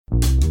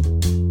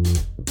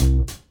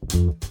Hi,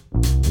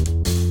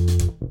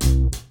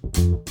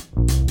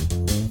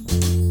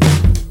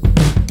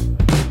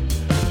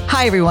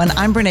 everyone.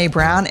 I'm Brene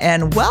Brown,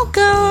 and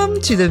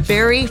welcome to the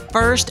very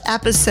first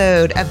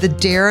episode of the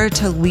Dare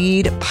to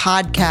Lead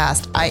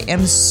podcast. I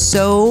am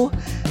so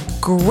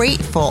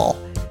grateful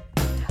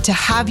to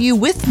have you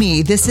with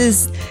me. This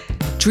is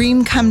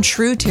dream come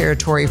true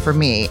territory for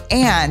me.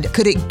 And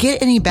could it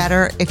get any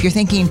better if you're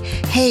thinking,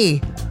 hey,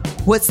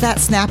 what's that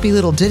snappy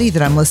little ditty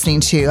that I'm listening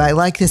to? I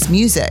like this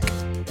music.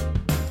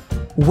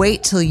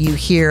 Wait till you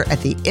hear at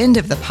the end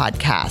of the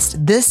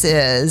podcast. This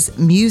is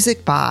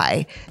music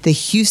by the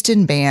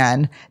Houston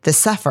band, The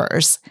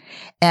Suffers.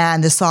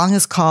 And the song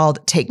is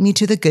called Take Me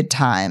to the Good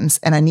Times.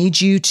 And I need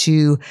you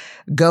to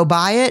go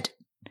buy it,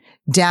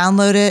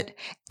 download it,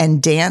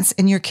 and dance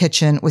in your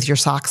kitchen with your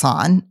socks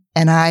on.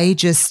 And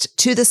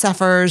to The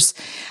Suffers,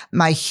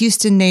 my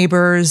Houston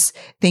neighbors,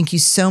 thank you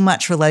so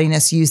much for letting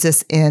us use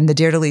this in the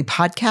Dare to Lead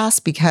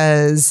podcast,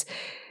 because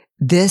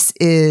this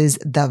is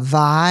the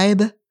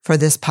vibe for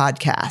this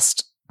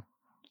podcast.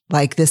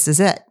 Like, this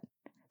is it.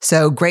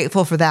 So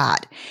grateful for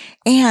that.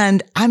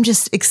 And I'm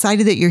just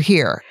excited that you're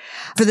here.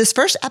 For this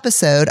first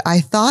episode,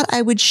 I thought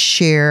I would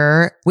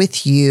share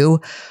with you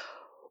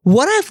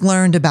what I've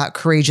learned about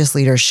courageous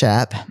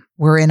leadership.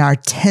 We're in our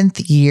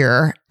 10th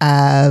year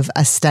of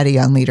a study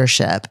on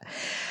leadership.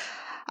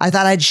 I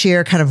thought I'd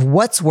share kind of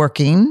what's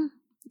working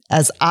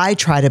as I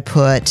try to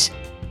put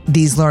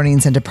these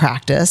learnings into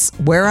practice,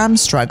 where I'm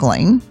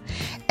struggling,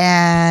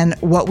 and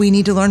what we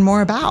need to learn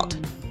more about.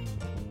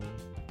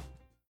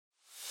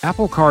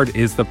 Apple Card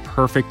is the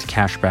perfect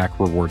cashback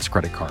rewards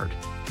credit card.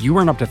 You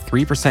earn up to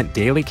 3%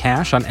 daily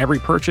cash on every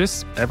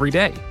purchase every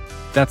day.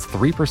 That's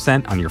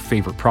 3% on your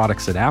favorite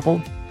products at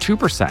Apple,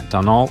 2%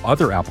 on all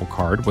other Apple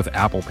Card with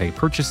Apple Pay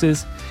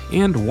purchases,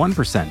 and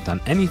 1%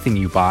 on anything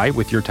you buy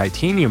with your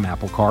titanium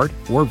Apple Card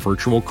or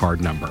virtual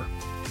card number.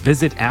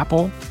 Visit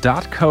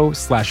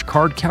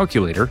apple.co/card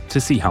calculator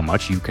to see how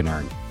much you can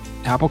earn.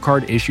 Apple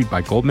Card issued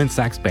by Goldman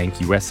Sachs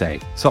Bank USA,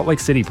 Salt Lake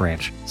City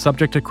branch,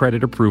 subject to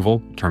credit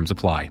approval, terms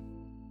apply.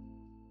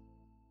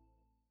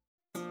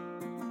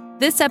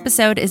 This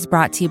episode is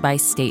brought to you by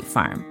State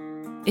Farm.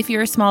 If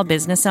you're a small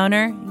business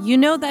owner, you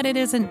know that it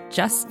isn't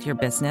just your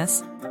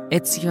business,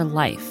 it's your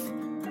life.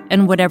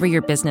 And whatever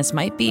your business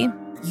might be,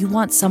 you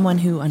want someone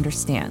who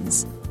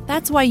understands.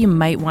 That's why you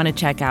might want to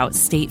check out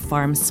State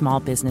Farm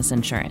Small Business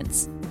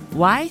Insurance.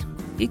 Why?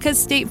 Because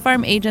State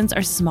Farm agents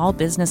are small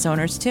business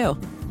owners too,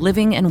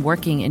 living and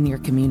working in your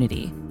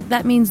community.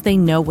 That means they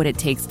know what it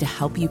takes to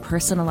help you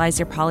personalize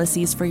your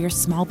policies for your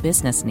small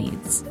business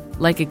needs.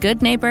 Like a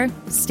good neighbor,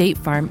 State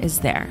Farm is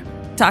there.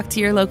 Talk to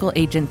your local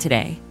agent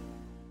today.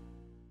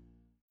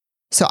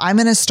 So I'm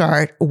going to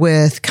start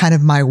with kind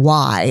of my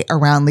why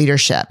around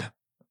leadership.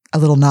 A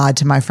little nod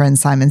to my friend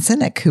Simon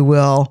Sinek, who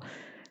will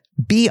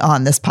be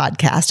on this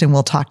podcast, and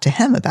we'll talk to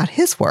him about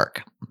his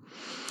work.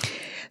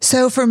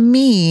 So for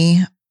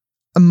me,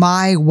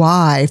 my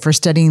why for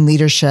studying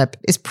leadership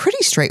is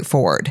pretty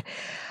straightforward.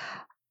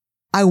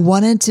 I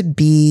wanted to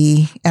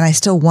be, and I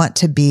still want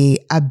to be,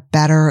 a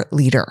better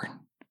leader.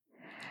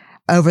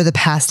 Over the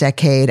past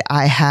decade,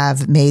 I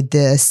have made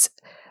this,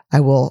 I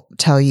will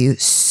tell you,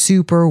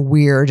 super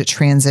weird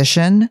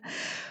transition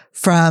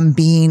from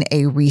being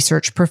a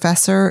research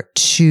professor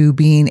to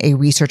being a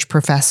research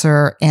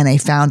professor and a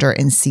founder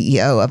and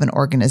CEO of an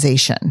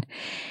organization.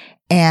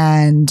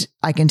 And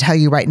I can tell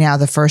you right now,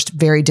 the first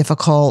very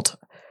difficult,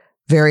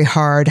 very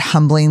hard,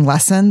 humbling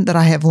lesson that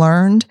I have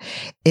learned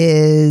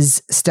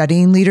is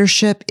studying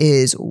leadership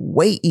is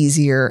way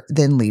easier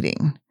than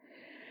leading.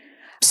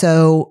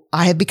 So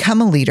I have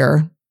become a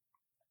leader.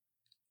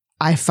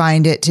 I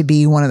find it to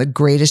be one of the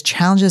greatest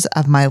challenges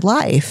of my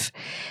life.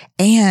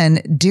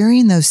 And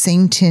during those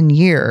same 10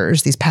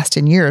 years, these past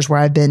 10 years where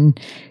I've been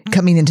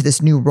coming into this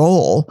new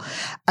role,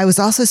 I was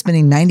also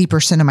spending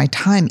 90% of my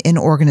time in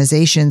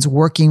organizations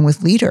working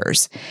with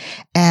leaders.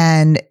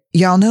 And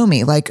y'all know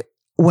me, like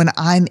when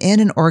I'm in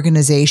an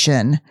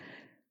organization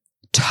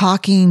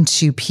talking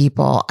to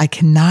people, I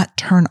cannot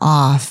turn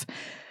off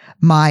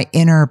my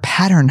inner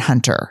pattern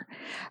hunter,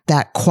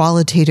 that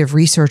qualitative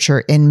researcher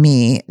in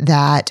me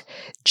that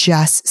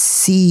just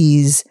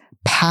sees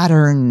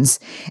patterns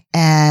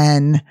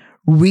and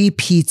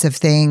repeats of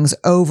things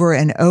over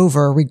and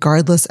over,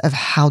 regardless of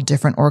how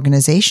different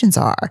organizations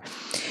are.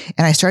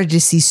 And I started to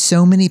see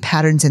so many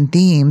patterns and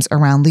themes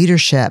around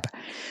leadership.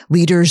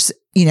 Leaders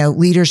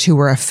who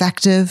were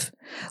effective,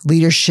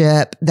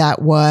 leadership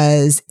that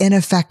was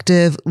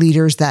ineffective,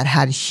 leaders that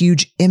had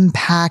huge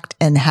impact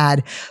and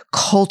had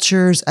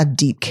cultures of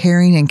deep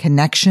caring and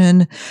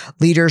connection,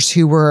 leaders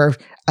who were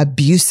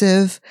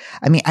abusive.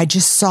 I mean, I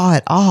just saw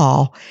it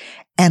all,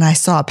 and I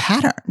saw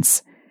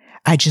patterns.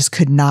 I just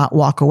could not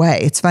walk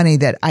away. It's funny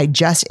that I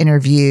just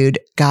interviewed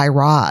Guy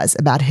Raz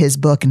about his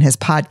book and his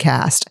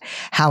podcast,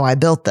 How I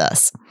Built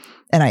This.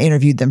 And I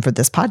interviewed them for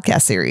this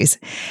podcast series.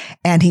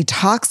 And he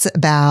talks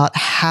about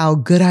how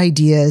good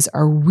ideas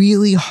are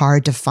really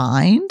hard to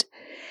find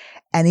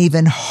and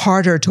even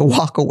harder to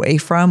walk away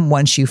from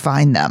once you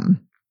find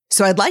them.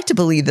 So I'd like to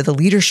believe that the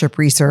leadership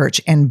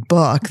research and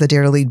book, the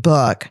Dare to Lead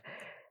book,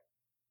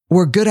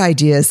 were good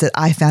ideas that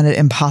I found it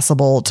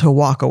impossible to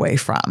walk away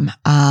from.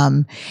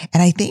 And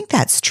I think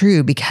that's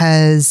true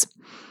because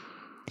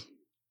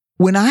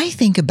when I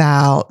think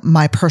about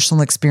my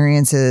personal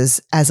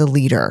experiences as a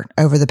leader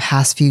over the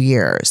past few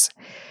years,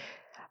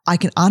 I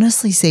can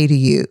honestly say to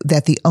you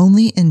that the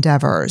only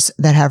endeavors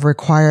that have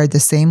required the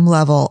same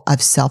level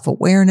of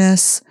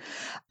self-awareness,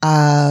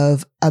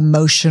 of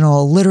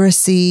emotional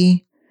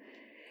literacy,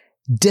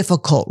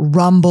 difficult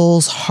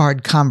rumbles,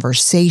 hard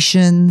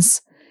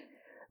conversations,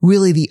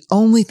 really the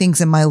only things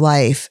in my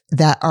life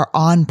that are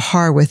on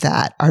par with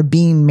that are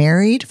being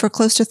married for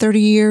close to 30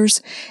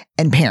 years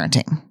and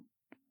parenting.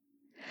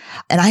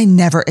 And I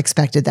never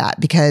expected that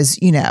because,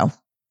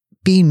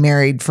 being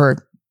married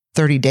for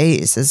 30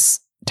 days is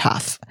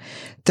tough.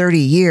 30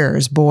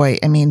 years, boy,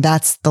 I mean,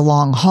 that's the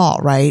long haul,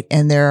 right?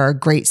 And there are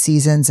great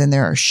seasons and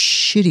there are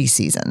shitty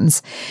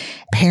seasons.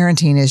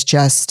 Parenting is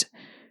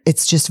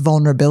it's just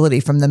vulnerability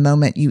from the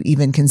moment you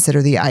even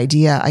consider the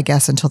idea, I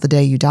guess, until the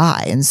day you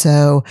die. And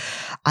so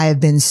I have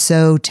been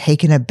so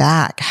taken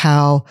aback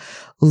how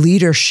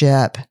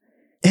leadership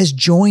has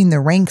joined the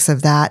ranks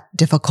of that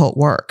difficult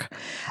work,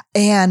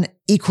 and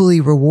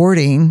equally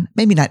rewarding,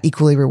 maybe not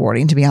equally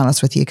rewarding, to be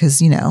honest with you,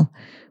 because,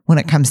 when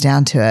it comes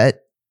down to it,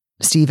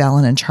 Steve,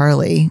 Ellen, and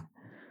Charlie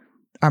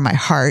are my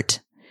heart.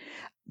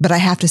 But I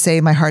have to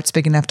say my heart's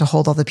big enough to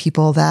hold all the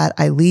people that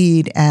I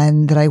lead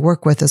and that I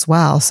work with as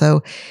well.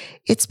 So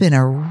it's been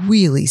a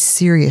really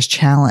serious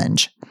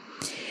challenge.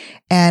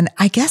 And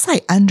I guess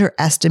I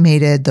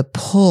underestimated the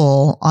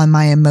pull on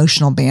my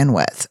emotional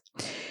bandwidth,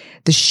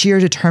 the sheer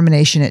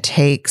determination it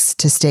takes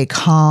to stay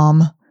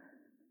calm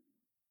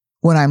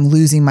when I'm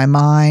losing my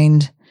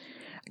mind,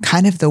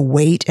 kind of the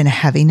weight and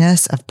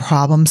heaviness of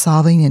problem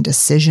solving and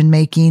decision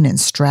making and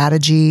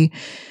strategy,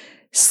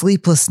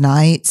 sleepless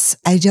nights.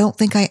 I don't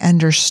think I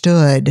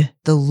understood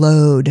the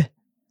load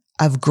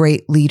of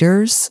great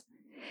leaders.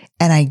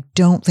 And I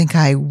don't think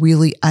I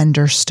really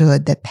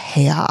understood the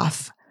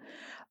payoff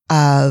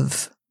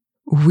of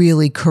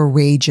really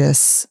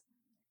courageous,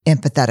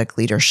 empathetic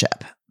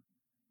leadership.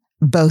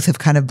 Both have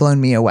kind of blown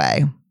me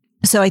away.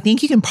 So I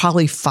think you can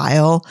probably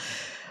file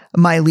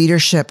my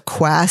leadership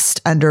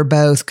quest under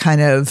both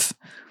kind of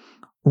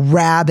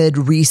rabid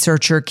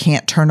researcher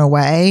can't turn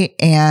away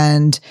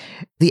and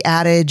the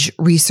adage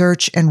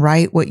research and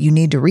write what you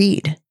need to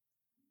read.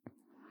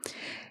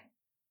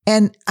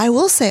 And I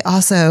will say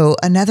also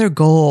another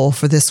goal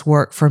for this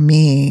work for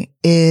me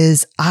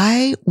is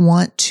I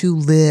want to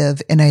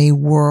live in a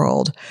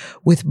world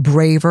with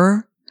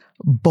braver,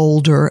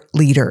 bolder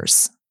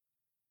leaders.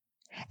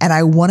 And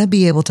I want to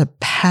be able to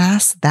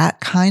pass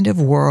that kind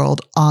of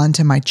world on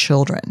to my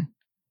children.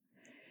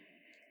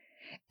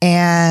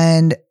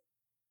 And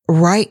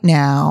right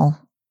now,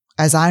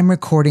 as I'm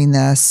recording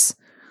this,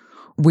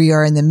 we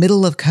are in the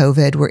middle of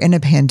COVID. We're in a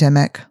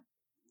pandemic.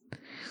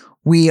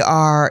 We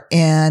are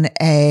in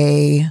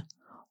a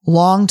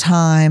long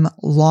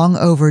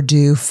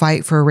overdue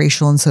fight for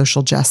racial and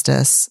social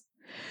justice.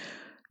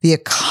 The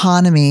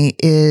economy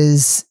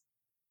is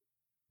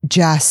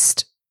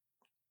just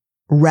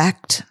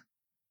wrecked,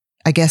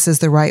 I guess is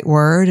the right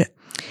word.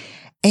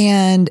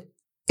 And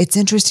it's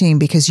interesting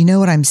because you know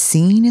what I'm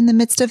seeing in the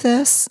midst of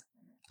this?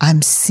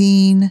 I'm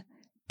seeing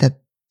the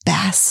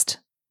best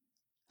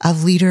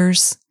of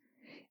leaders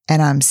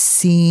and I'm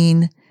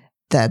seeing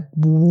the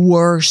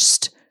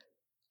worst,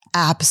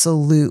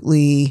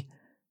 absolutely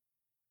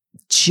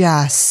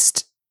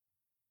just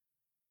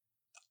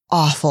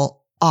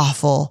awful,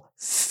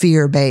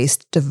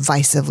 fear-based,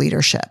 divisive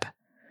leadership,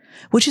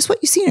 which is what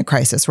you see in a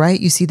crisis, right?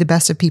 You see the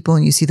best of people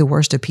and you see the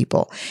worst of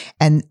people.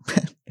 And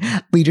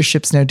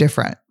leadership's no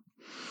different.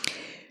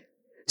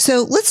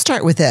 So let's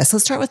start with this.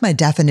 Let's start with my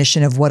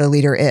definition of what a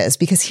leader is,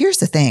 because here's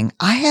the thing.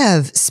 I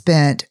have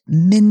spent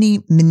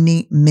many,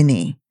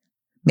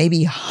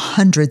 maybe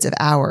hundreds of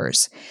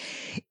hours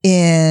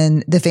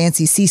in the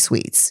fancy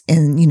C-suites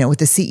and, with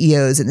the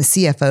CEOs and the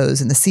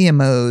CFOs and the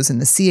CMOs and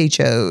the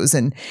CHOs.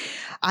 And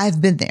I've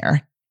been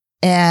there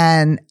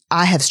and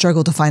I have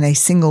struggled to find a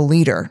single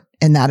leader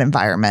in that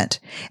environment.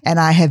 And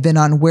I have been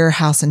on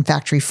warehouse and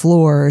factory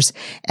floors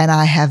and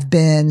I have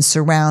been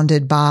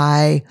surrounded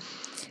by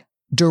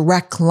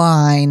direct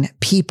line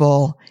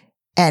people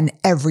and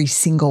every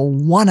single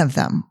one of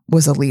them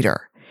was a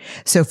leader.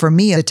 So for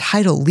me, the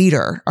title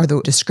leader or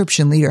the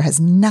description leader has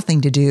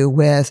nothing to do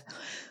with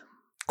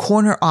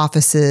corner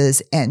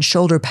offices and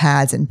shoulder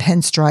pads and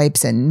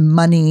pinstripes and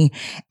money.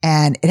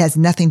 And it has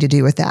nothing to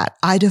do with that.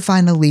 I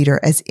define a leader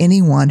as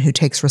anyone who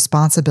takes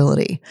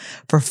responsibility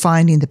for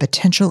finding the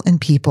potential in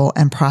people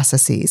and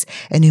processes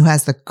and who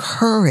has the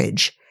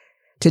courage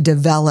to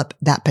develop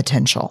that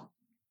potential.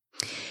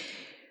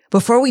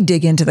 Before we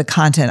dig into the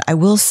content, I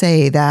will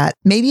say that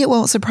maybe it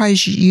won't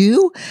surprise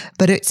you,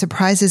 but it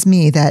surprises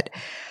me that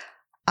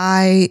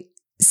I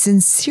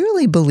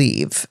sincerely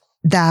believe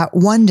that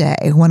one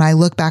day when I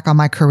look back on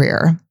my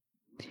career,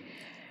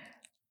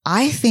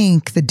 I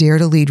think the Dare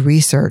to Lead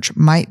research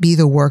might be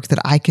the work that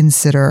I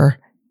consider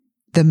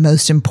the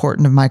most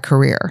important of my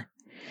career.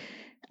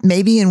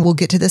 maybe, and we'll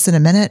get to this in a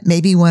minute,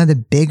 maybe one of the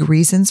big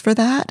reasons for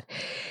that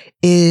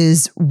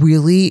is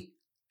really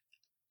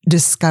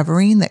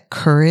discovering that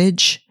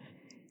courage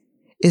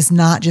is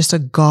not just a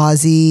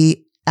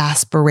gauzy,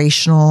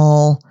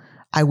 aspirational,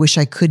 I wish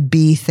I could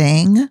be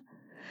thing,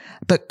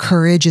 but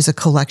courage is a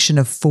collection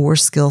of 4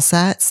 skill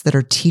sets that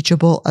are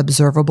teachable,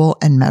 observable,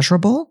 and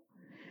measurable.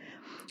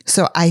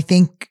 So I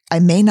think I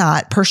may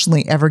not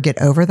personally ever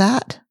get over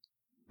that,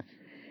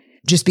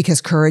 just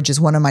because courage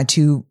is one of my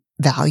 2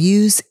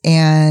 values,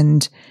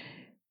 and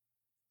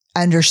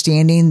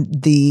understanding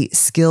the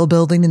skill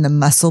building and the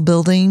muscle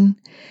building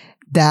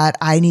that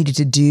I needed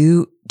to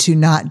do to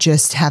not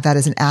just have that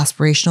as an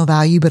aspirational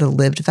value, but a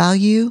lived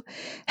value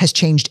has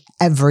changed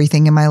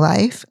everything in my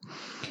life.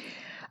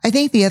 I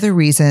think the other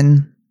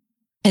reason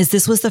is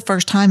this was the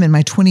first time in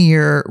my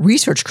 20-year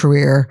research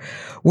career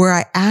where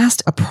I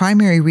asked a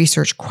primary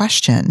research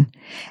question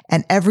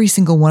and every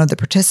single one of the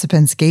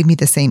participants gave me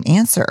the same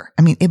answer.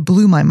 I mean, it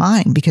blew my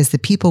mind because the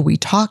people we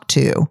talked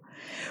to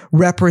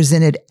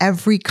represented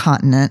every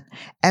continent,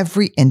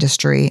 every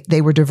industry.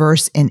 They were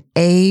diverse in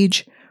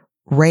age,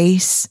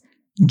 race,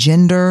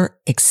 gender,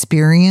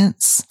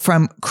 experience,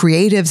 from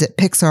creatives at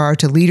Pixar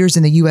to leaders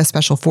in the U.S.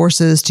 Special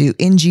Forces to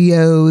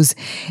NGOs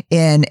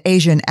in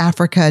Asia and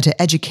Africa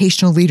to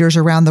educational leaders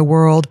around the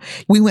world.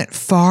 We went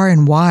far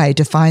and wide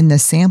to find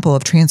this sample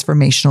of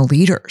transformational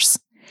leaders.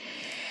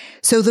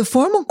 So the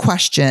formal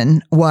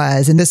question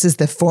was, and this is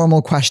the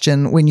formal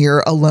question when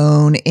you're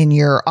alone in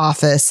your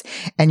office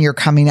and you're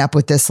coming up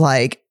with this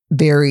like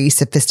very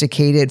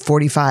sophisticated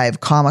 45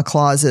 comma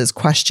clauses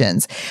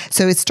questions.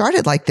 So it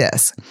started like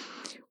this.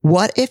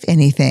 What, if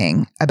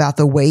anything, about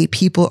the way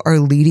people are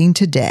leading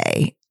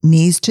today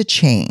needs to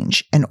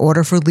change in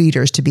order for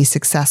leaders to be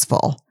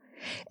successful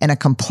in a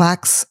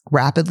complex,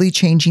 rapidly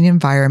changing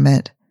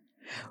environment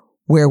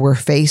where we're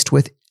faced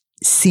with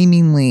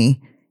seemingly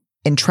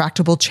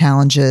intractable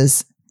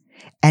challenges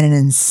and an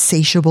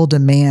insatiable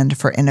demand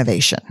for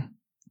innovation?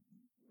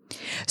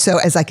 So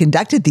as I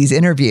conducted these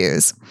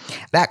interviews,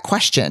 that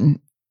question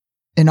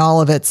in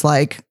all of its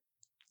like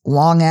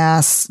long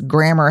ass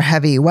grammar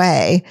heavy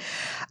way,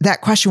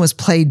 that question was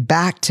played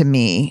back to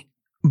me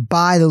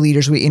by the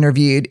leaders we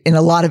interviewed in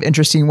a lot of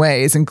interesting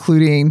ways,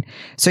 including,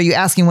 so are you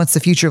asking what's the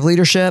future of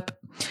leadership?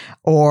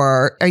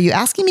 Or are you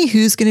asking me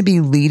who's going to be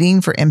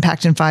leading for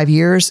impact in 5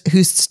 years?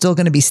 Who's still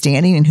going to be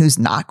standing and who's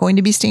not going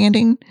to be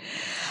standing?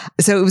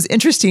 So it was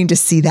interesting to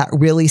see that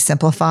really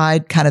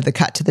simplified, kind of the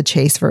cut to the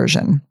chase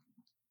version.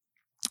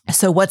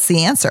 So what's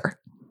the answer?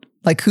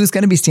 Like, who's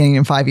going to be standing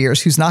in 5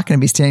 years? Who's not going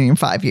to be standing in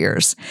 5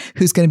 years?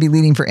 Who's going to be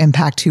leading for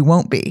impact? Who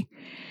won't be?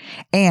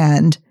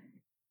 And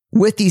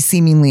with these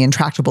seemingly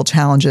intractable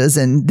challenges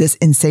and this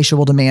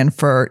insatiable demand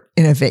for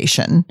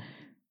innovation,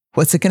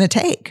 what's it going to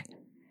take?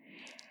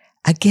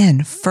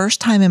 Again, first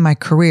time in my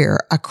career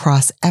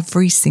across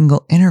every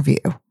single interview,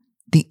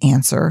 the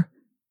answer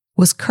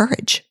was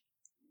courage.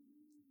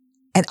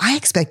 And I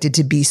expected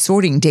to be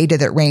sorting data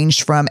that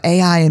ranged from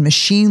AI and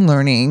machine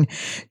learning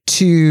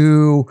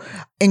to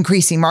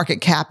increasing market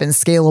cap and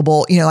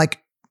scalable,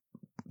 like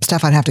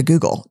stuff I'd have to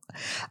Google.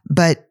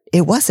 But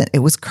it wasn't. It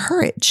was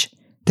courage.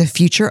 The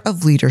future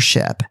of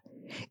leadership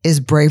is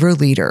braver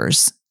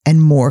leaders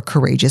and more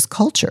courageous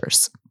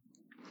cultures.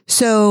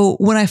 So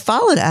when I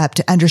followed up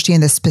to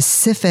understand the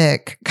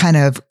specific kind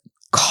of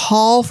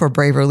call for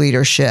braver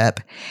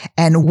leadership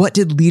and what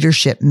did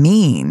leadership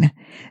mean,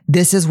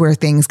 this is where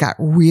things got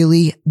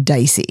really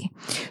dicey.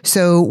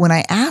 So when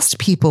I asked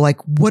people, like,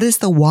 what is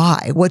the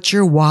why? What's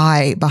your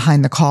why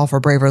behind the call for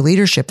braver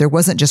leadership? There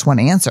wasn't just one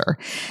answer.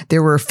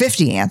 There were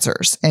 50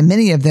 answers, and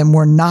many of them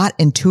were not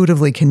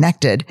intuitively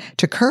connected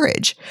to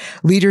courage.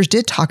 Leaders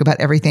did talk about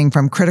everything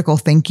from critical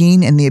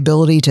thinking and the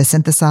ability to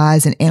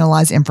synthesize and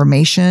analyze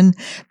information,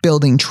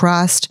 building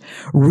trust,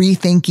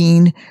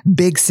 rethinking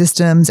big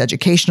systems,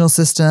 educational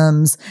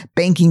systems,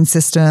 banking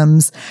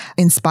systems,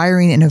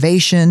 inspiring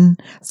innovation,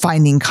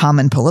 finding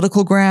common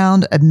political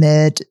ground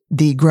amid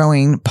the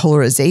growing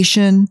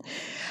polarization,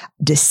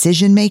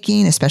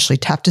 decision-making, especially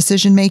tough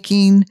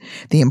decision-making,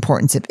 the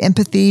importance of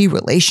empathy,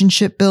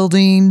 relationship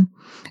building,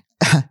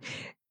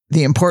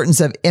 the importance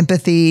of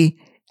empathy,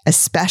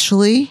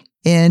 especially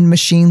in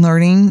machine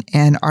learning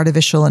and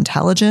artificial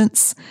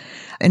intelligence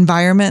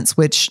environments,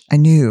 which I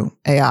knew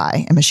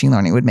AI and machine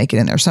learning would make it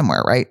in there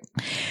somewhere, right?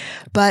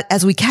 But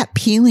as we kept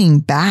peeling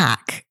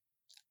back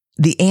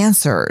the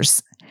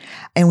answers,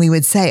 and we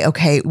would say,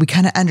 okay, we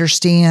kind of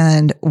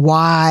understand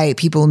why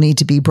people need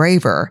to be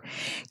braver.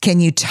 Can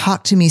you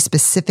talk to me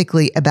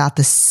specifically about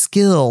the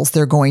skills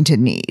they're going to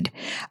need?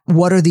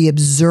 What are the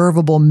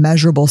observable,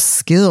 measurable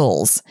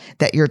skills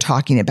that you're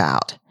talking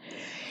about?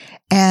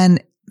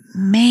 And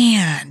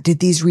man, did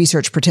these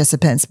research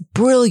participants,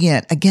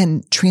 brilliant,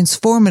 again,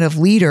 transformative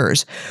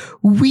leaders,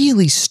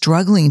 really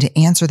struggling to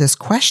answer this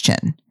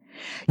question.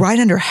 Right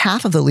under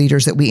half of the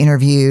leaders that we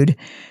interviewed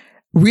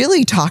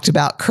really talked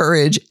about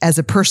courage as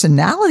a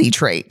personality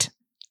trait.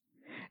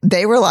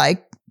 They were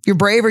like, you're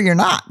brave or you're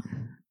not.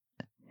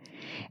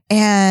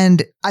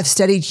 And I've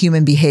studied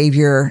human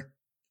behavior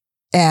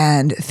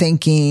and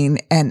thinking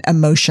and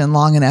emotion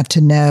long enough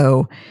to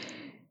know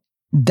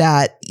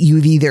that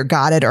you've either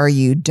got it or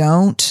you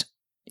don't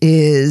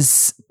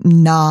is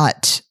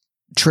not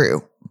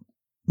true.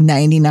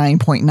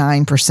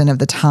 99.9% of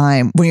the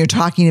time when you're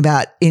talking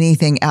about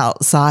anything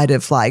outside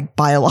of like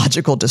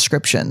biological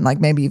description, like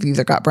maybe you've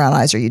either got brown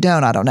eyes or you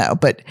don't, I don't know.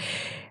 But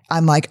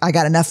I'm like, I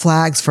got enough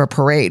flags for a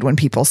parade when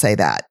people say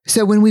that.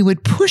 So when we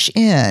would push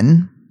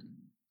in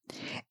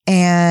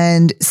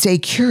and stay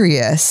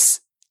curious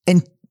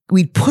and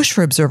we'd push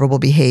for observable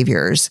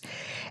behaviors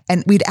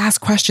and we'd ask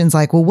questions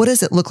like, well, what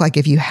does it look like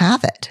if you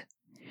have it?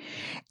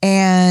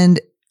 And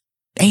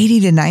 80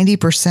 to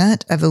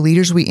 90% of the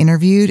leaders we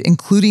interviewed,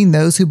 including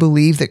those who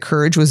believed that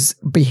courage was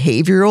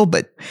behavioral,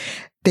 but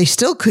they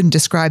still couldn't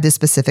describe the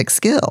specific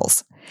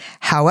skills.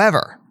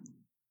 However,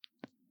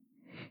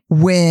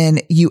 when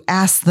you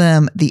ask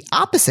them the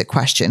opposite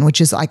question, which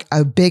is like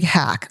a big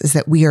hack, is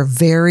that we are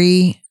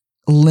very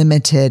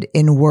limited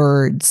in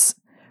words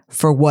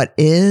for what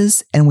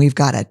is, and we've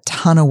got a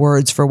ton of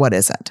words for what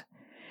isn't.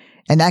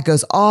 And that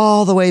goes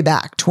all the way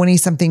back 20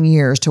 something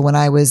years to when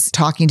I was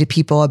talking to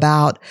people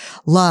about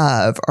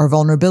love or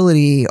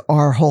vulnerability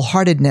or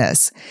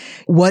wholeheartedness.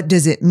 What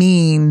does it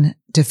mean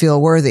to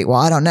feel worthy? Well,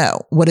 I don't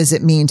know. What does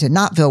it mean to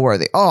not feel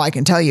worthy? Oh, I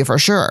can tell you for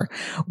sure.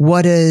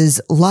 What does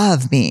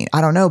love mean?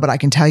 I don't know, but I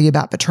can tell you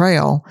about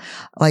betrayal.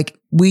 Like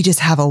we just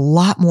have a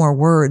lot more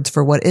words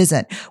for what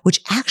isn't,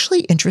 which actually,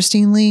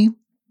 interestingly,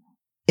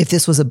 if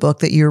this was a book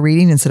that you were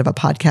reading instead of a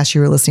podcast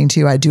you were listening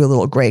to, I do a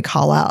little gray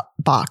call out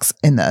box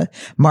in the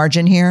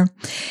margin here.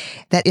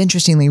 That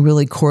interestingly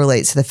really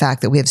correlates to the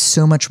fact that we have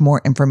so much more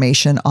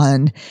information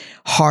on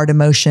hard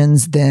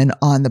emotions than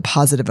on the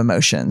positive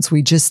emotions.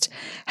 We just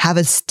have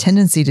a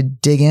tendency to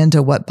dig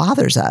into what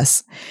bothers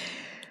us.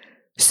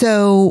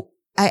 So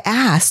I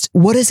asked,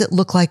 what does it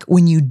look like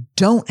when you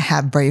don't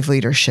have brave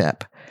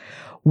leadership?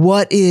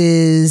 What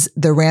is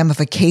the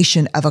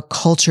ramification of a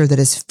culture that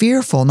is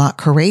fearful, not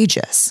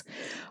courageous?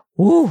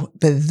 Ooh,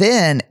 but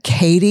then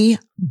Katie,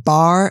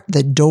 bar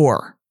the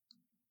door.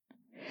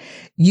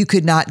 You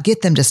could not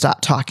get them to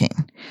stop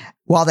talking.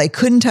 While they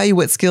couldn't tell you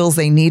what skills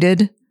they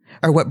needed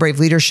or what brave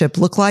leadership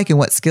looked like and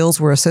what skills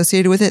were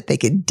associated with it, they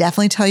could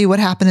definitely tell you what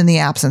happened in the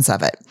absence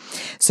of it.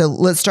 So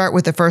let's start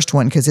with the first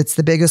one because it's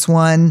the biggest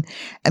one.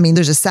 I mean,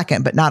 there's a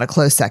second, but not a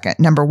close second.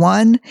 Number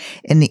one,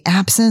 in the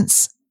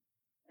absence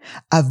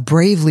of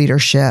brave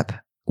leadership,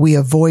 we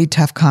avoid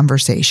tough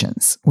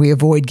conversations. We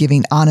avoid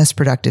giving honest,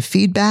 productive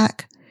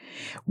feedback.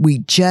 We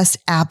just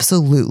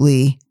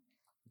absolutely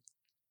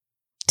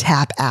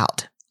tap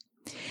out.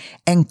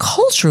 And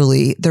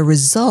culturally, the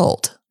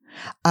result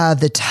of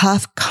the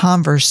tough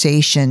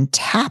conversation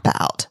tap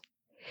out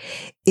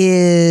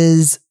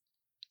is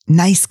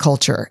nice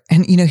culture.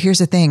 And, here's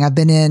the thing. I've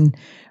been in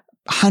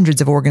hundreds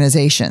of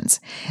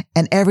organizations,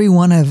 and every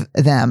one of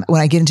them,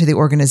 when I get into the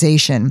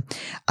organization,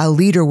 a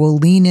leader will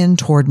lean in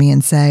toward me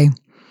and say,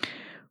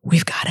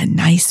 we've got a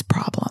nice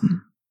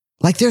problem.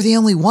 Like they're the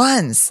only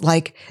ones.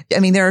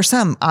 There are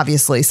some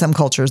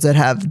cultures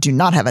that do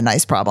not have a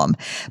nice problem,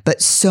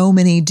 but so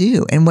many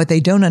do. And what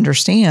they don't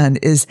understand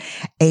is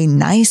a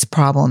nice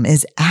problem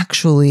is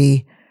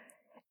actually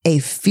a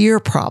fear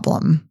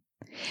problem.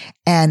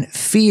 And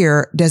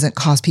fear doesn't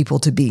cause people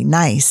to be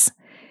nice.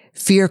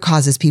 Fear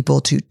causes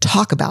people to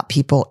talk about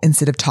people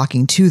instead of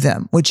talking to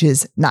them, which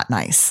is not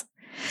nice.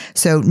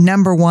 So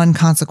number one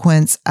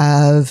consequence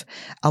of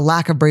a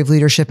lack of brave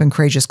leadership and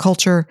courageous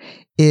culture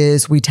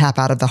is we tap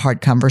out of the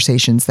hard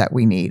conversations that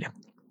we need.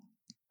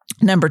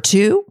 Number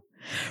two,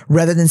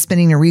 rather than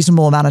spending a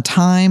reasonable amount of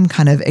time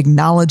kind of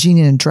acknowledging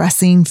and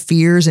addressing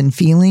fears and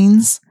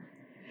feelings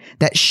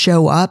that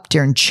show up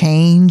during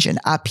change and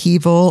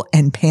upheaval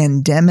and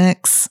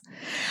pandemics,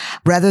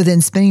 rather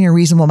than spending a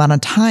reasonable amount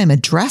of time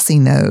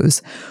addressing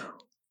those,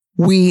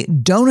 we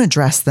don't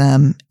address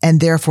them and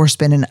therefore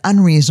spend an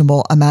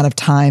unreasonable amount of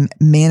time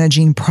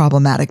managing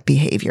problematic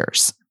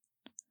behaviors.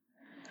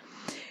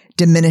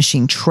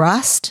 Diminishing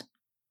trust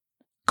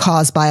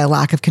caused by a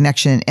lack of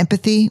connection and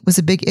empathy was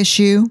a big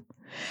issue.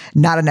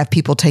 Not enough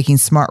people taking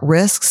smart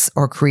risks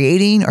or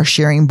creating or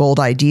sharing bold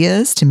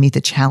ideas to meet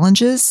the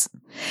challenges.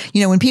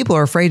 When people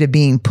are afraid of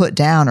being put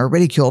down or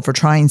ridiculed for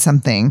trying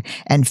something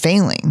and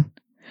failing,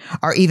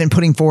 or even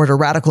putting forward a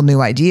radical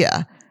new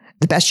idea,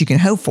 the best you can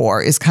hope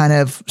for is kind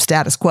of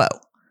status quo.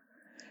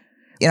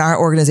 In our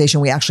organization,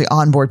 we actually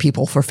onboard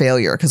people for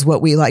failure because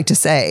what we like to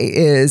say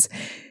is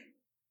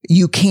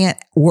you can't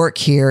work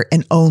here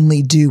and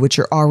only do what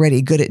you're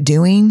already good at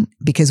doing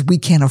because we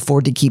can't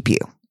afford to keep you.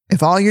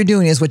 If all you're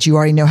doing is what you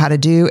already know how to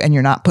do and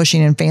you're not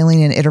pushing and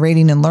failing and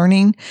iterating and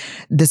learning,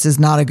 this is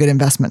not a good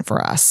investment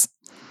for us.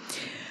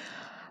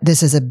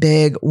 This is a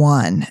big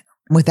one.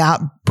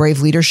 Without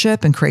brave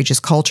leadership and courageous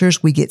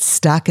cultures, we get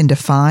stuck and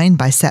defined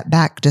by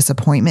setback,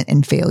 disappointment,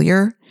 and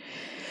failure.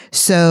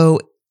 So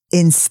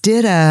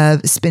instead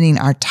of spending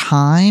our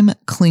time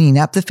cleaning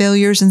up the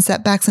failures and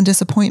setbacks and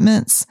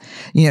disappointments,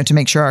 to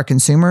make sure our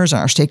consumers and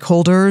our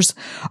stakeholders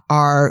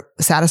are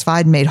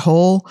satisfied and made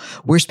whole,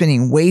 we're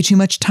spending way too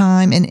much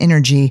time and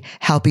energy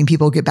helping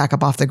people get back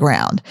up off the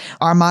ground.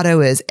 Our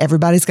motto is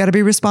everybody's got to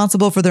be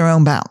responsible for their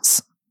own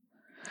bounce.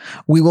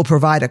 We will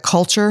provide a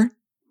culture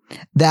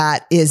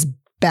that is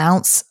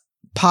bounce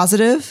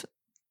positive.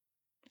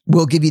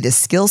 We'll give you the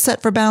skill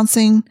set for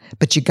bouncing,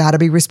 but you got to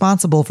be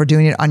responsible for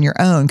doing it on your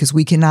own, because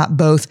we cannot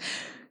both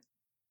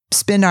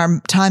spend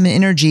our time and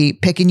energy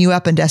picking you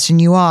up and dusting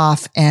you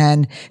off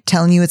and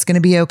telling you it's going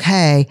to be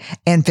okay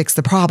and fix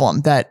the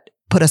problem that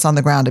put us on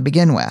the ground to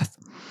begin with.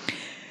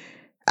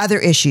 Other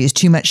issues,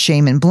 too much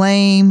shame and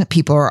blame.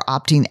 People are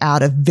opting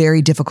out of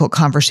very difficult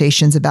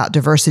conversations about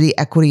diversity,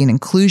 equity, and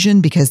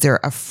inclusion because they're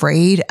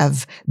afraid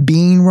of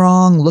being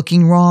wrong,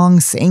 looking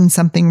wrong, saying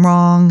something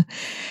wrong,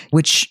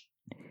 which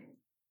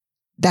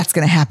that's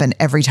going to happen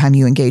every time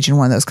you engage in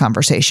one of those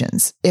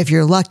conversations. If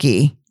you're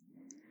lucky,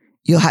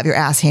 you'll have your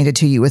ass handed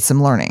to you with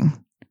some learning.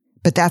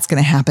 But that's going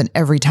to happen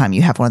every time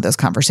you have one of those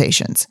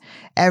conversations.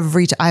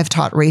 I've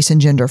taught race and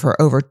gender for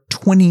over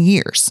 20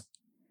 years.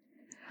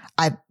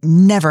 I've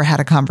never had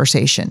a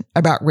conversation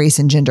about race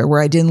and gender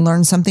where I didn't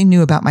learn something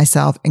new about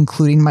myself,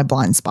 including my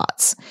blind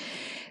spots.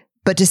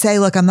 But to say,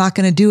 look, I'm not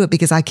going to do it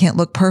because I can't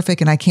look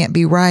perfect and I can't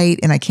be right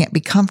and I can't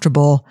be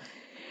comfortable,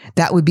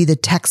 that would be the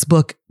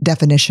textbook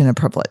definition of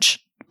privilege.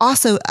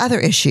 Also, other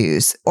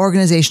issues.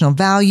 Organizational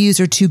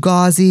values are too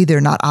gauzy. They're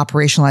not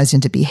operationalized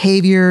into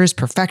behaviors.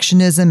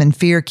 Perfectionism and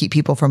fear keep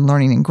people from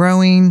learning and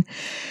growing.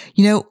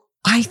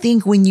 I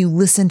think when you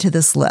listen to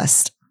this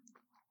list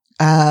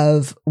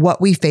of what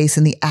we face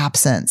in the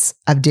absence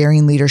of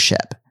daring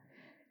leadership,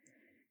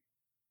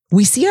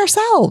 we see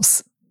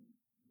ourselves.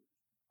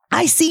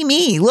 I see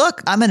me.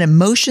 Look, I'm an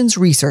emotions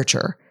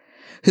researcher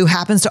who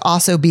happens to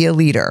also be a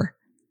leader.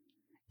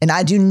 And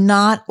I do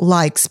not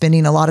like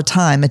spending a lot of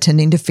time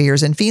attending to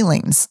fears and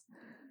feelings.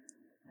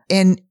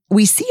 And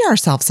we see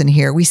ourselves in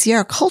here. We see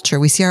our culture.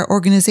 We see our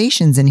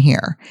organizations in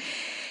here.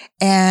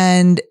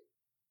 And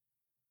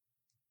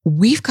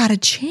we've got to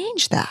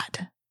change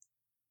that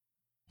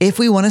if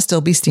we want to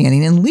still be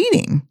standing and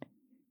leading,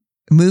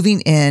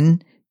 moving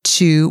in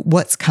to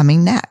what's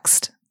coming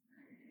next.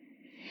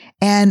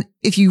 And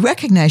if you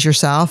recognize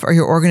yourself or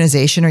your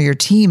organization or your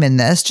team in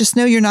this, just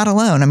know you're not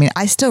alone. I mean,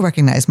 I still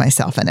recognize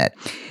myself in it.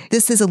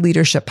 This is a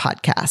leadership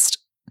podcast,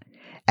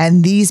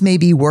 and these may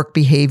be work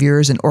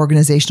behaviors and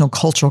organizational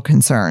cultural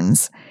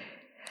concerns.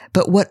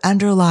 But what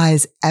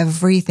underlies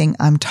everything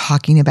I'm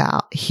talking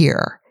about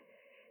here,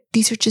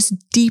 these are just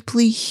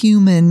deeply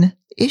human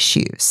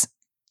issues.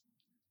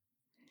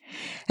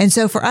 And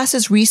so for us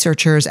as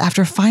researchers,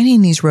 after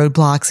finding these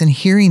roadblocks and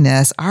hearing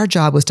this, our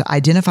job was to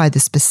identify the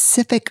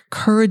specific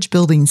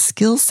courage-building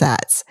skill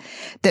sets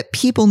that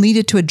people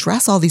needed to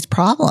address all these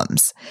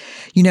problems.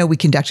 We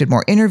conducted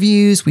more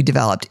interviews, we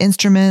developed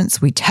instruments,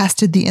 we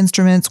tested the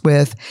instruments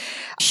with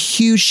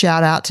huge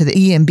shout out to the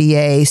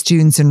EMBA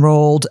students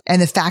enrolled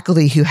and the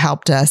faculty who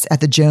helped us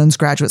at the Jones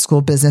Graduate School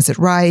of Business at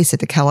Rice, at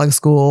the Kellogg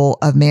School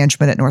of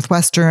Management at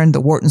Northwestern, the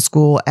Wharton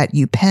School at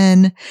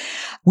UPenn.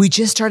 We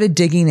just started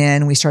digging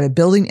in. We started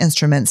building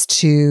instruments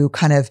to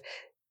kind of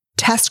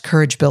test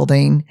courage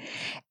building.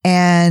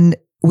 And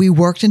we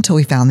worked until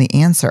we found the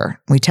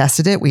answer. We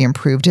tested it. We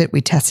improved it.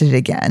 We tested it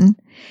again.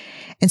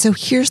 And so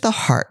here's the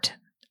heart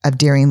of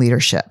daring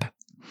leadership.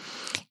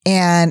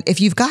 And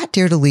if you've got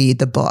Dare to Lead,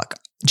 the book,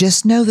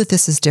 just know that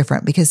this is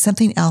different because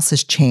something else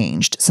has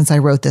changed since I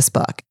wrote this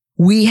book.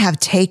 We have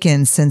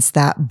taken, since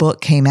that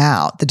book came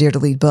out, the Dare to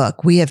Lead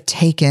book, we have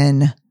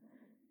taken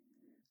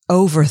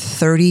over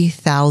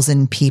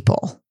 30,000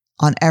 people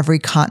on every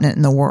continent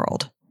in the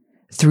world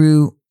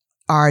through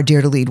our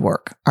Dare to Lead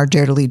work, our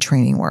Dare to Lead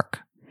training work.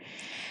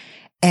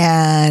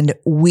 And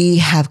we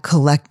have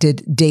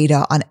collected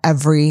data on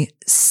every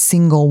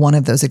single one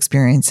of those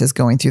experiences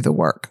going through the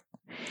work.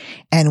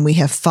 And we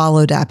have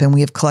followed up and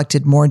we have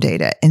collected more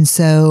data. And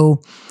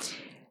so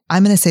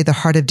I'm going to say the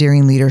heart of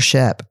daring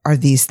leadership are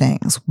these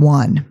things.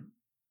 One,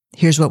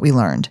 here's what we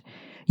learned.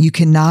 You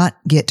cannot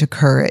get to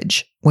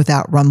courage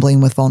without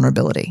rumbling with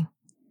vulnerability.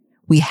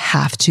 We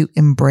have to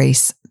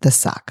embrace the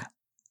suck.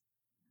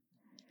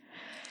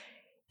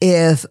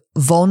 If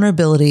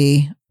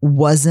vulnerability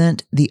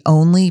wasn't the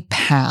only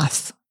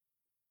path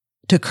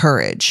to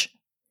courage,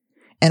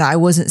 and I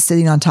wasn't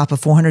sitting on top of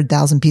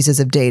 400,000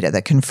 pieces of data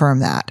that confirm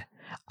that,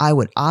 I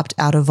would opt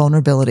out of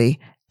vulnerability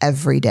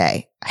every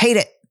day. Hate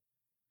it.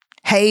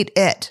 Hate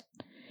it.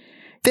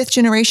 Fifth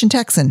generation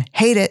Texan.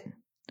 Hate it.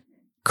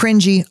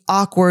 Cringy,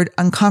 awkward,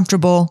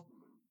 uncomfortable.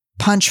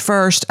 Punch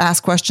first,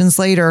 ask questions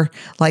later.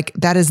 Like,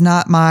 that is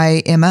not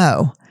my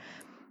MO.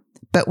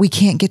 But we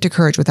can't get to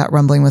courage without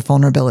rumbling with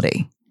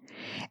vulnerability.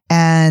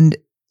 And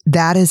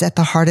that is at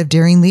the heart of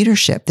daring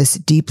leadership, this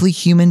deeply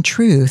human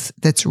truth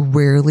that's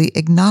rarely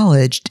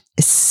acknowledged,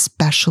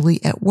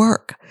 especially at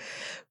work.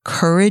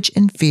 Courage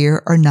and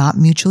fear are not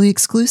mutually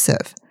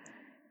exclusive.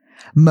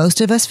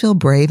 Most of us feel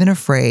brave and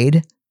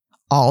afraid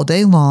all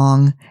day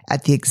long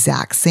at the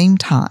exact same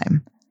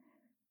time.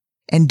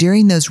 And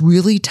during those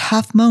really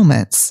tough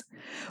moments,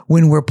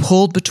 when we're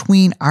pulled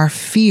between our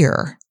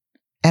fear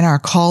and our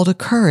call to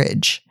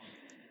courage,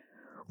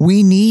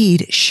 we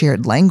need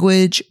shared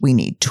language, we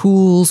need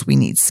tools, we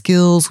need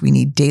skills, we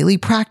need daily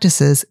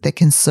practices that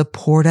can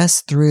support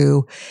us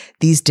through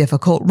these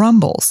difficult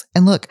rumbles.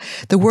 And look,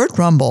 the word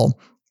rumble,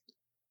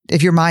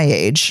 if you're my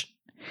age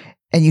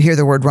and you hear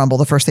the word rumble,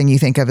 the first thing you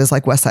think of is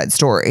like West Side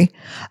Story.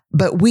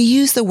 But we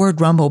use the word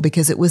rumble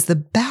because it was the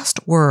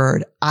best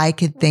word I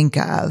could think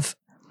of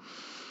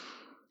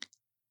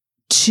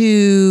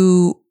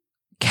to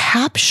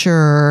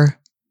capture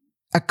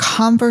a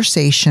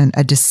conversation,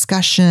 a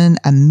discussion,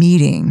 a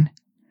meeting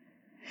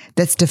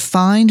that's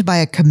defined by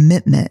a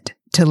commitment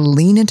to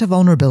lean into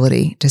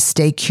vulnerability, to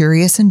stay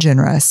curious and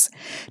generous,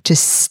 to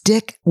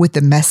stick with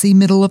the messy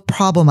middle of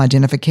problem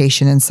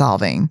identification and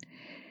solving,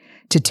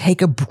 to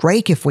take a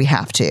break if we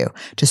have to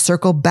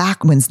circle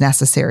back when's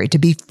necessary, to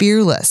be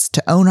fearless,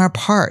 to own our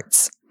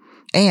parts.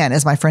 And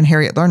as my friend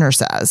Harriet Lerner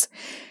says,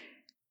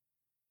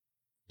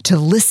 to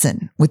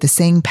listen with the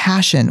same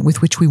passion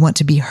with which we want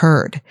to be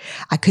heard.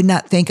 I could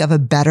not think of a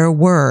better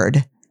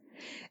word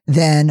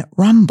than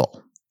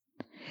rumble.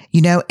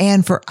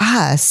 And for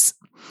us,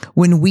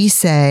 when we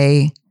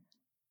say,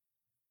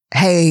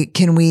 hey,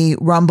 can we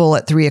rumble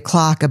at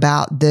 3:00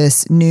 about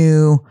this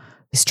new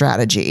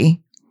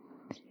strategy?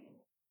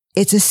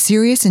 It's a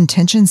serious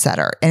intention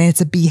setter and it's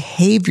a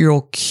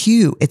behavioral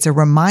cue. It's a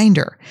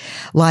reminder.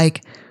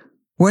 Like,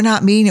 we're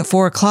not meeting at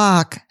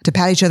 4:00 to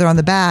pat each other on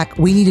the back.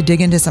 We need to dig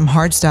into some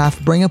hard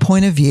stuff, bring a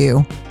point of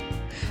view,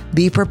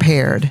 be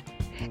prepared,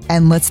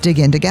 and let's dig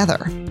in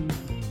together.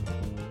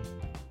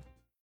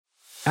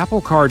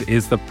 Apple Card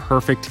is the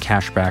perfect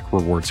cashback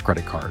rewards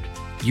credit card.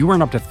 You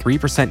earn up to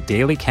 3%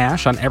 daily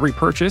cash on every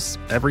purchase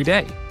every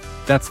day.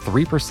 That's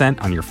 3%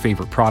 on your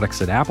favorite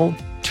products at Apple,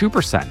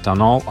 2%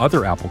 on all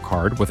other Apple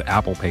Card with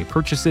Apple Pay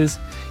purchases,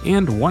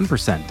 and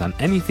 1% on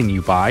anything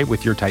you buy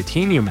with your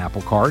titanium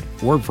Apple Card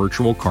or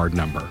virtual card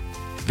number.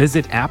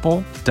 Visit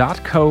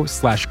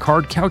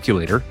apple.co/card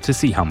calculator to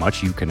see how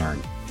much you can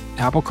earn.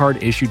 Apple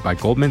Card issued by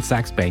Goldman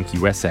Sachs Bank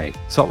USA,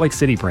 Salt Lake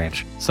City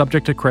branch,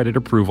 subject to credit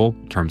approval,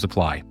 terms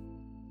apply.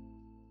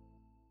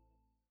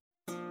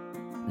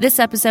 This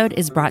episode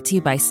is brought to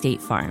you by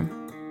State Farm.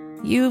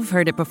 You've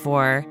heard it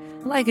before.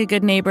 Like a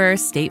good neighbor,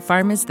 State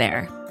Farm is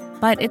there.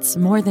 But it's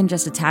more than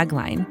just a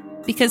tagline,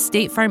 because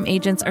State Farm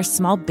agents are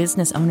small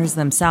business owners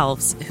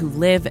themselves who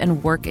live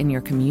and work in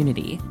your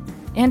community.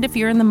 And if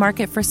you're in the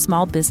market for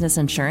small business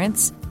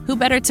insurance, who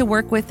better to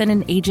work with than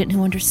an agent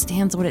who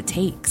understands what it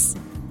takes?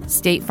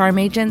 State Farm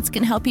agents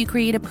can help you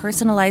create a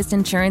personalized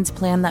insurance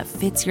plan that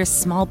fits your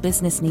small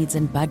business needs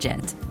and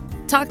budget.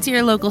 Talk to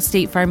your local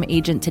State Farm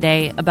agent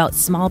today about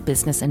small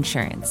business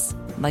insurance.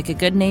 Like a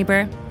good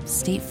neighbor,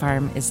 State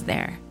Farm is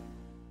there.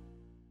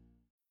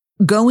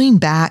 Going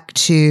back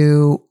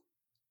to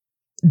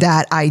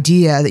that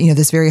idea that,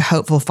 this very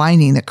hopeful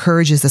finding that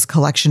courage is this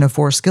collection of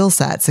 4 skill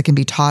sets that can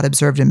be taught,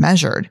 observed, and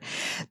measured.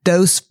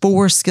 Those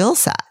 4 skill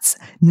sets.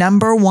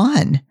 Number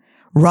 1,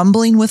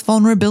 rumbling with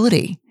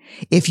vulnerability.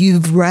 If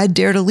you've read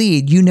Dare to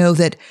Lead, you know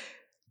that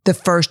the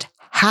first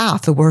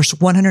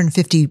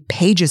 150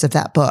 pages of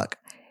that book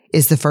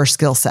is the first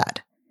skill set.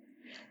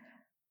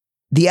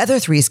 The other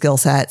 3 skill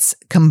sets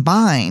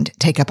combined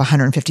take up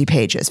 150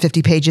 pages,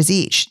 50 pages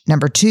each.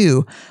 Number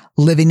 2,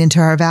 living into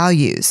our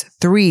values.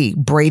 3,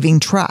 braving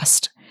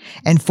trust.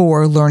 And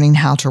 4, learning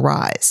how to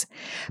rise.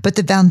 But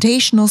the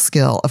foundational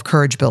skill of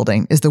courage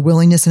building is the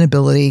willingness and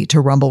ability to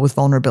rumble with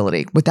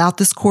vulnerability. Without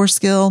this core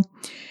skill,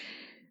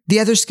 the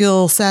other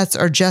skill sets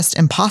are just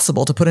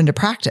impossible to put into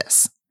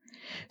practice.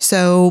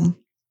 So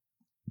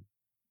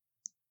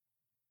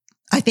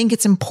I think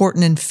it's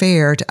important and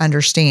fair to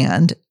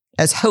understand,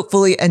 as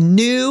hopefully a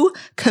new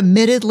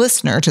committed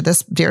listener to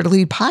this Dare to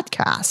Lead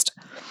podcast,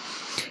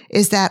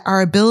 is that our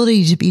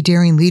ability to be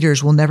daring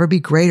leaders will never be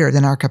greater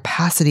than our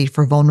capacity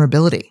for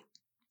vulnerability.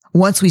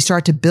 Once we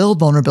start to build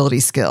vulnerability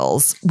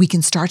skills, we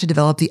can start to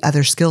develop the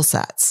other skill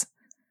sets.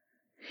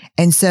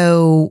 And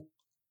so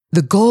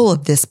the goal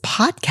of this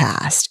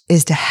podcast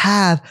is to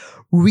have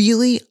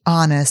really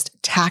honest,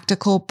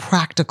 tactical,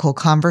 practical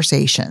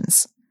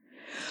conversations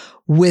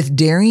with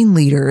daring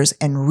leaders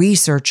and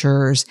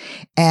researchers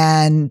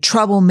and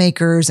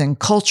troublemakers and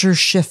culture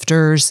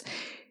shifters,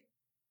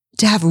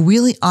 to have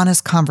really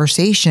honest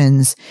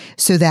conversations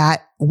so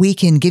that we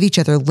can give each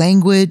other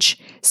language,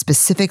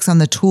 specifics on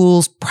the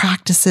tools,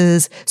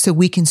 practices, so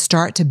we can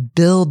start to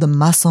build the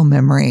muscle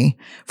memory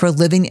for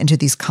living into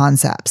these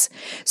concepts.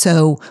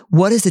 So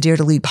what is the Dare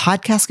to Lead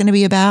podcast going to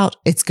be about?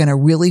 It's going to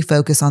really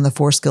focus on the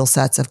 4 skill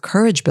sets of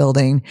courage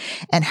building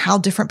and how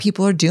different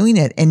people are doing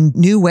it in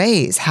new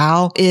ways.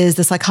 How is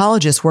the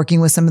psychologist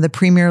working with some of the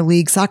Premier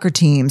League soccer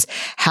teams?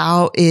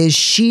 How is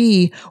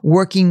she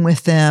working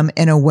with them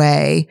in a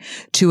way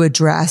to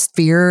address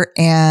fear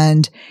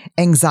and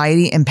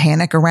anxiety and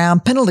panic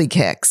around penalty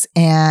kicks?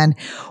 And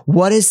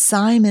what does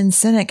Simon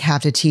Sinek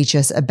have to teach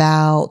us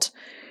about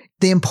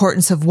the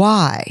importance of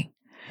why,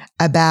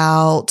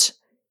 about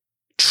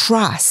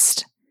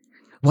trust?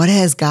 What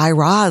has Guy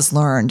Raz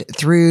learned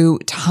through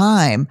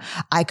time?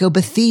 Iko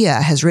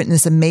Bethia has written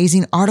this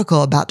amazing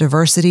article about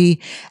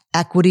diversity,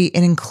 equity,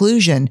 and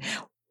inclusion.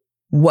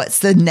 What's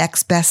the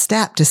next best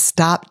step? To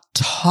stop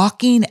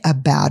talking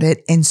about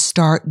it and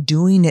start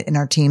doing it in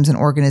our teams and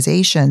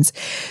organizations.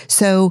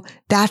 So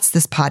that's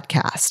this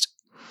podcast.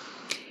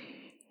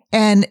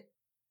 And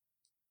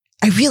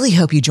I really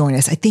hope you join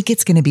us. I think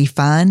it's going to be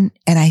fun.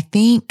 And I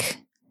think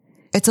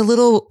it's a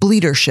little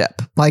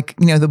leadership, like,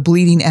 the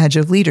bleeding edge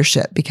of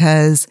leadership,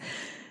 because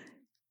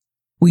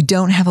we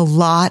don't have a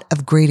lot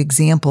of great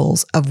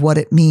examples of what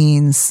it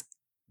means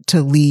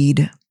to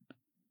lead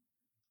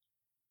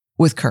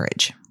with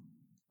courage.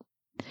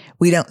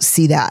 We don't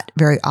see that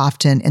very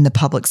often in the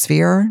public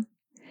sphere,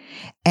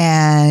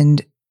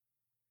 and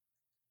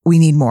we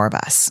need more of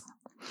us.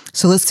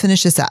 So let's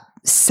finish this up.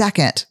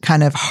 Second,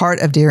 kind of heart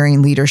of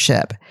daring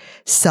leadership,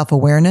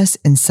 self-awareness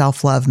and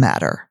self-love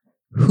matter.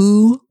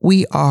 Who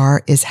we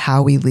are is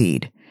how we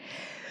lead.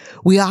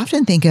 We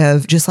often think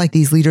of, just like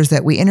these leaders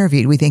that we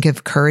interviewed, we think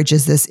of courage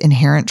as this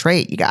inherent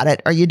trait. You got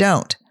it or you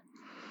don't.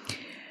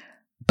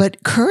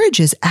 But courage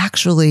is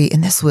actually,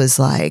 and this was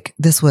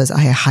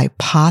a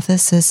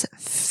hypothesis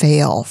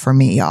fail for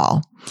me,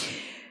 y'all.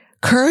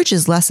 Courage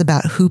is less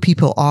about who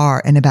people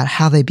are and about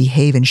how they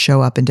behave and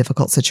show up in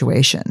difficult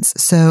situations.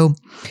 So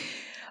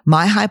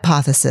my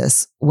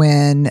hypothesis,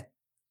 when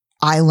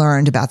I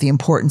learned about the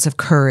importance of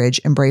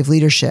courage and brave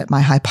leadership,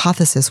 my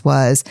hypothesis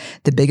was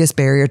the biggest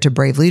barrier to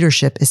brave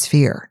leadership is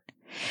fear.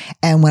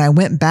 And when I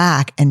went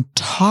back and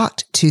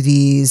talked to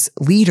these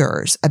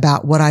leaders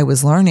about what I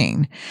was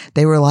learning,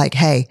 they were like,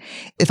 hey,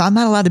 if I'm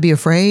not allowed to be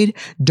afraid,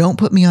 don't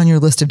put me on your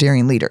list of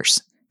daring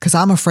leaders, because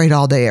I'm afraid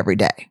all day, every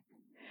day.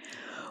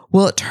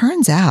 Well, it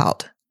turns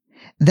out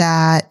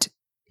that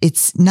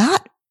it's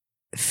not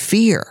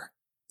fear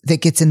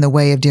that gets in the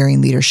way of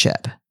daring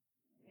leadership.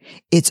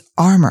 It's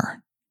armor.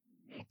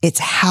 It's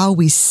how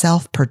we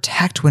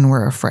self-protect when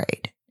we're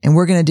afraid. And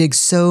we're going to dig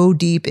so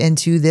deep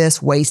into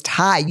this waist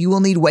high. You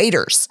will need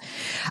waders.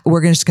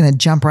 We're just going to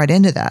jump right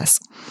into this.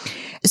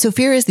 So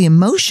fear is the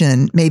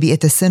emotion maybe at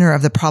the center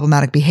of the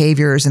problematic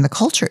behaviors and the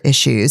culture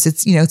issues.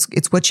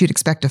 It's what you'd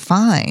expect to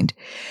find.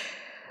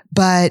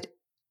 But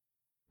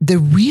the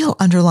real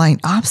underlying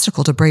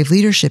obstacle to brave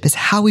leadership is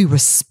how we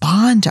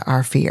respond to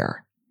our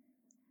fear.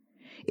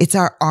 It's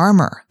our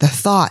armor, the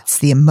thoughts,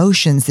 the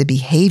emotions, the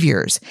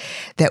behaviors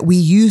that we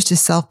use to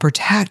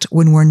self-protect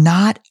when we're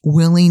not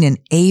willing and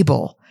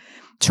able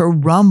to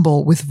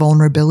rumble with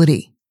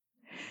vulnerability.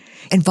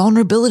 And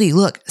vulnerability,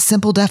 look,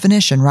 simple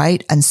definition,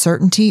 right?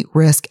 Uncertainty,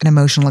 risk, and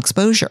emotional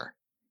exposure.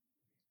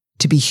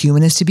 To be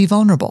human is to be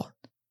vulnerable.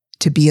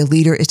 To be a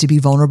leader is to be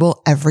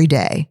vulnerable every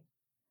day,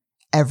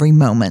 every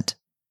moment.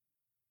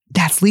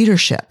 That's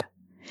leadership.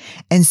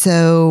 And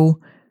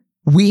so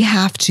we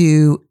have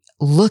to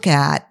look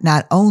at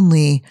not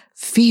only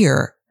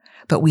fear,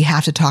 but we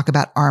have to talk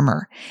about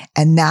armor.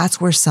 And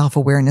that's where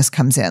self-awareness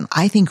comes in.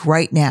 I think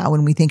right now,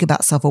 when we think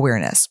about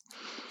self-awareness,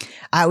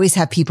 I always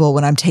have people,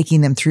 when I'm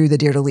taking them through the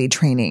Dare to Lead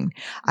training,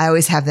 I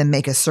always have them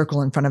make a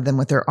circle in front of them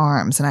with their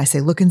arms. And I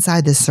say, look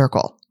inside this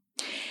circle.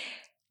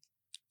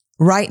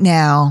 Right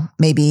now,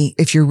 maybe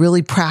if you're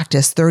really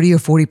practiced 30 or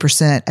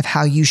 40% of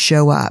how you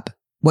show up,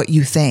 what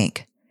you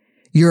think,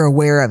 you're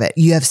aware of it.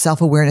 You have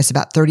self-awareness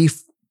about 30,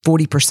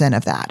 40%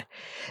 of that.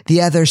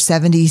 The other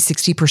 70,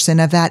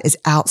 60% of that is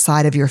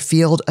outside of your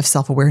field of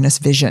self-awareness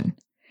vision.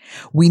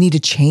 We need to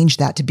change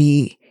that to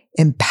be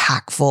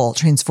impactful,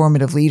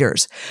 transformative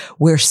leaders,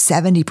 where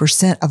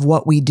 70% of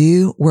what we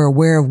do, we're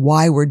aware of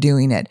why we're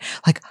doing it.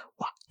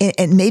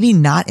 And maybe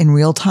not in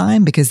real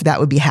time, because that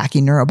would be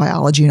hacking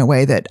neurobiology in a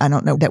way that I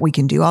don't know that we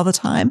can do all the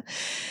time.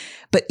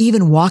 But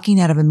even walking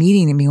out of a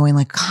meeting and being going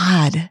like,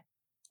 God,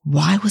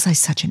 why was I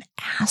such an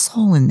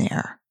asshole in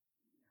there?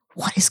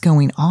 What is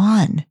going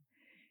on?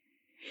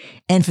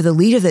 And for the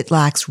leader that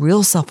lacks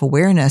real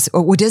self-awareness,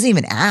 or doesn't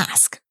even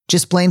ask,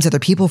 just blames other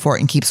people for it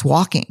and keeps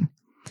walking,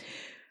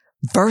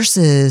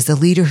 versus the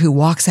leader who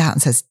walks out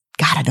and says,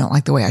 God, I don't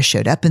like the way I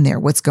showed up in there.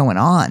 What's going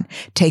on?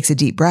 Takes a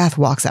deep breath,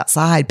 walks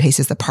outside,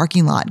 paces the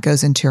parking lot,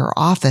 goes into her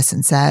office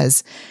and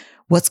says,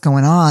 what's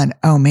going on?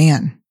 Oh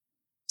man.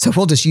 So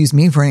we'll just use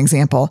me for an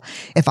example.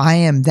 If I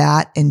am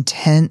that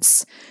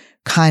intense,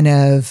 kind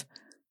of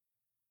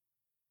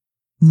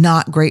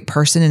not great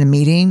person in a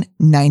meeting,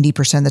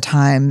 90% of the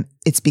time,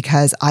 it's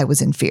because I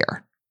was in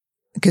fear.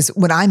 Because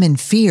when I'm in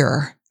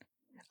fear,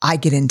 I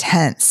get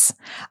intense.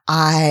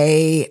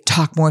 I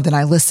talk more than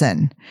I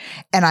listen,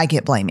 and I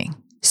get blaming.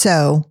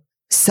 So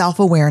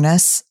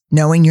self-awareness,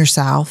 knowing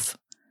yourself,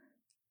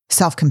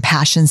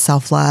 self-compassion,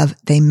 self-love,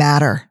 they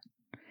matter.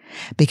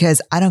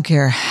 Because I don't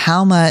care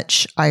how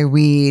much I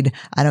read,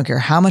 I don't care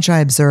how much I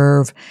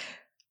observe,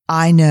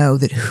 I know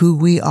that who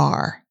we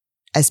are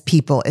as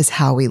people is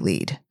how we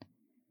lead.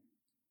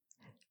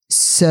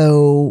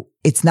 So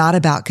it's not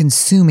about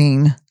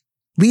consuming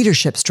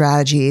leadership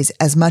strategies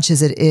as much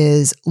as it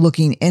is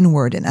looking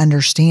inward and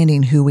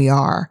understanding who we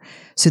are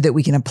so that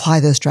we can apply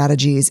those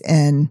strategies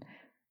in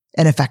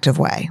an effective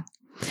way.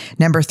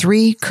 Number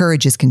 3,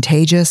 courage is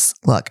contagious.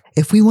 Look,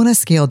 if we want to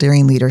scale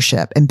daring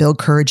leadership and build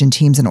courage in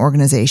teams and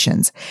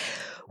organizations,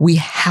 we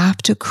have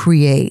to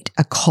create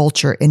a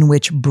culture in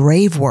which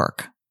brave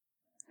work,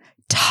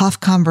 tough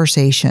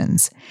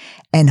conversations,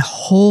 and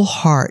whole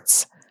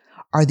hearts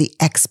are the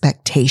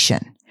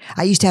expectation.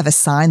 I used to have a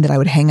sign that I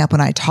would hang up when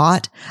I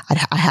taught.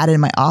 I had it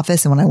in my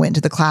office, and when I went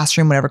into the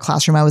classroom, whatever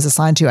classroom I was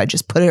assigned to, I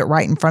just put it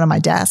right in front of my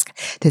desk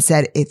that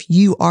said, if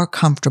you are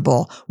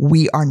comfortable,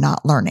 we are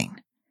not learning.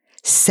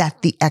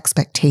 Set the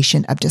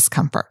expectation of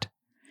discomfort.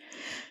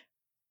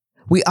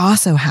 We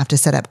also have to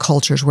set up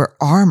cultures where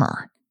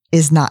armor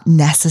is not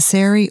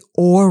necessary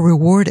or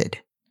rewarded.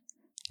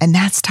 And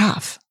that's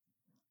tough.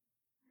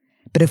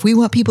 But if we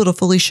want people to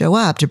fully show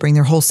up, to bring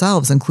their whole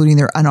selves, including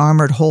their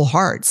unarmored whole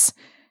hearts,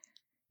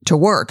 to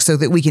work so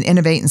that we can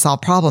innovate and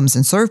solve problems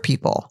and serve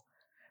people,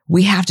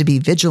 we have to be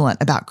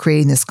vigilant about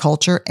creating this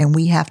culture, and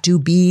we have to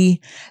be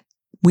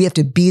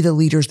the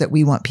leaders that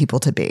we want people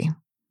to be.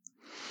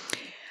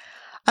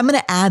 I'm going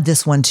to add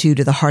this one too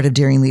to the heart of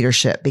daring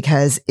leadership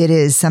because it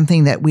is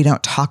something that we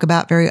don't talk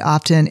about very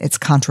often. It's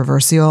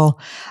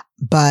controversial,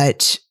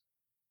 but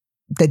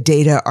the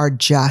data are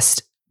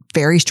just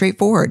very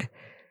straightforward.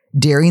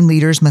 Daring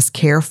leaders must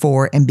care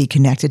for and be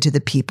connected to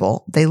the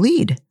people they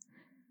lead.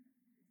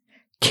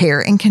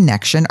 Care and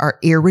connection are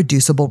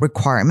irreducible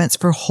requirements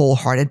for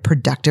wholehearted,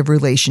 productive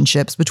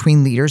relationships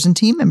between leaders and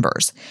team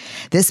members.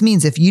 This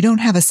means if you don't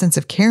have a sense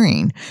of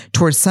caring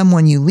towards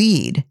someone you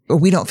lead, or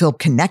we don't feel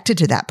connected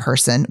to that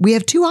person, we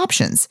have 2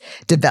 options: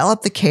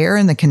 develop the care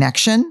and the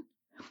connection,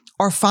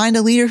 or find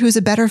a leader who's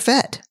a better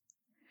fit.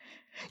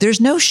 There's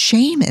no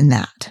shame in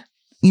that.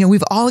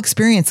 We've all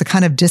experienced a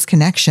kind of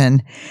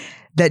disconnection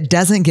that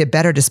doesn't get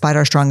better despite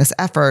our strongest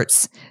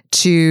efforts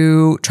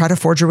to try to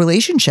forge a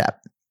relationship,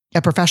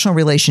 a professional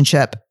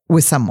relationship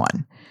with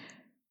someone.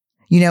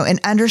 And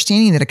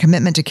understanding that a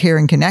commitment to care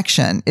and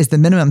connection is the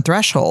minimum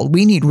threshold.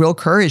 We need real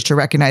courage to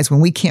recognize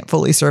when we can't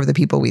fully serve the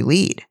people we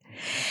lead.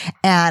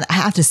 And I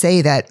have to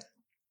say that,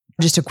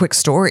 just a quick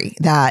story,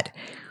 that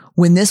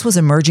when this was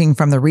emerging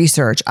from the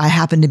research, I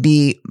happened to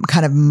be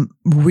kind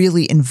of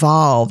really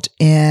involved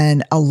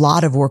in a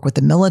lot of work with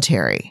the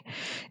military.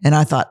 And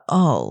I thought,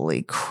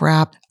 holy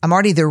crap, I'm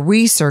already the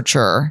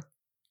researcher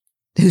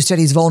who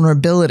studies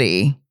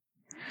vulnerability,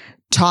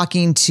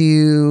 talking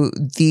to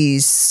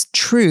these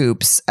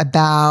troops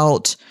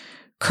about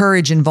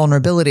courage and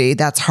vulnerability.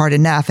 That's hard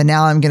enough. And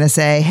now I'm going to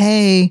say,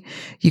 hey,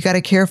 you got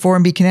to care for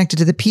and be connected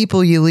to the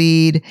people you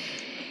lead.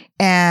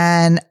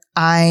 And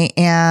I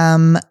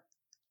am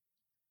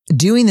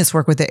doing this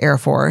work with the Air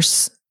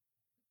Force,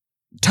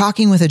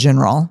 talking with a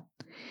general,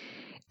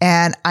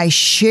 and I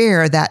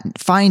share that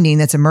finding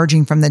that's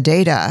emerging from the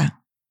data.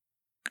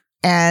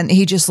 And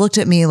he just looked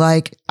at me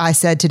like I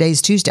said,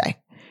 today's Tuesday.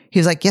 He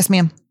was like, yes,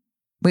 ma'am.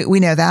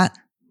 We know that.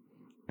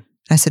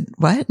 I said,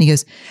 what? And he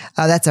goes,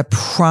 that's a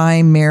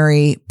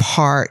primary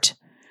part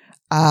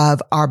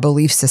of our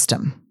belief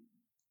system.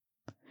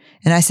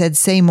 And I said,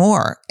 say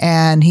more.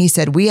 And he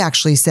said, we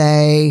actually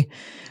say,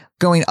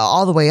 going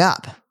all the way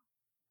up,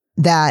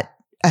 that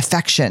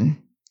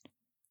affection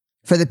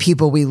for the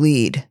people we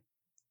lead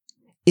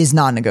is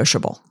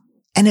non-negotiable.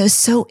 And it was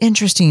so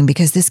interesting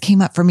because this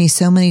came up for me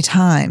so many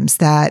times,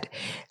 that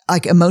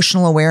like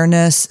emotional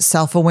awareness,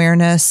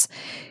 self-awareness,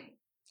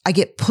 I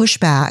get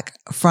pushback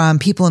from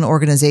people in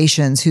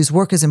organizations whose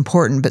work is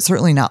important, but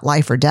certainly not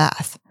life or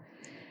death.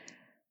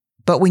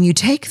 But when you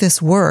take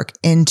this work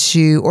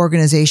into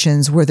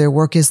organizations where their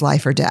work is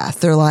life or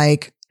death, they're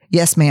like,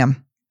 yes,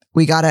 ma'am,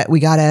 we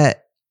gotta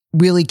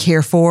really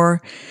care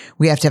for.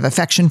 We have to have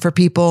affection for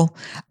people.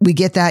 We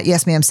get that.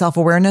 Yes, ma'am.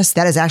 Self-awareness.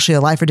 That is actually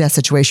a life or death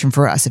situation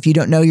for us. If you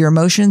don't know your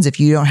emotions,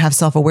 if you don't have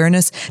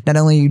self-awareness, not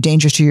only are you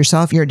dangerous to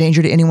yourself, you're a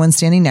danger to anyone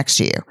standing next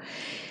to you.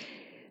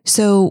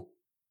 So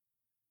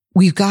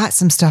we've got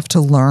some stuff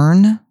to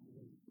learn,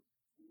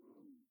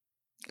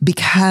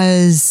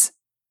 because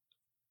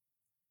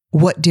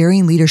what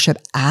daring leadership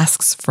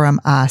asks from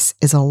us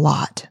is a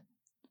lot.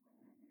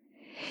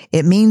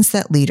 It means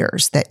that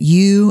leaders, that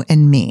you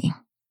and me,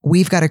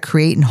 we've got to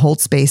create and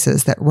hold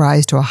spaces that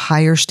rise to a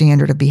higher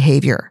standard of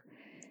behavior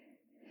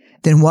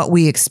than what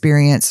we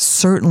experience,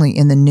 certainly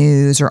in the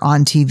news or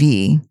on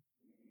TV.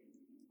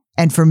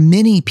 And for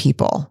many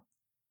people,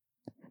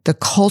 the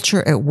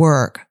culture at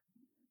work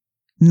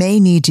may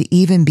need to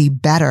even be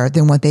better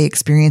than what they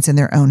experience in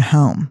their own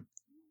home.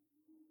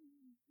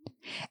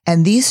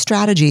 And these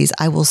strategies,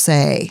 I will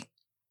say,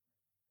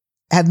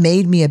 have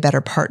made me a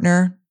better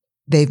partner.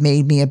 They've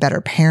made me a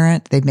better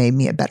parent. They've made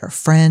me a better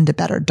friend, a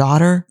better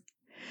daughter.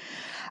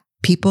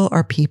 People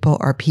are people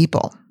are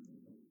people.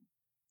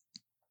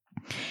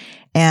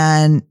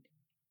 And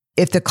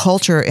if the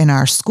culture in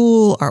our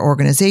school, our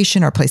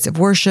organization, our place of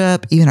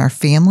worship, even our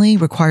family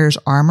requires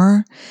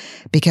armor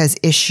because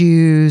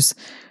issues,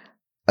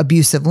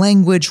 abusive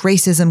language,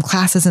 racism,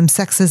 classism,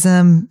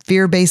 sexism,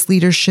 fear-based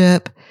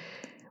leadership,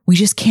 we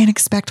just can't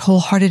expect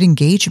wholehearted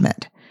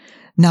engagement,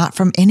 not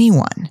from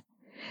anyone.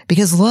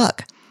 Because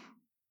look,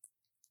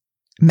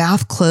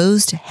 mouth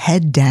closed,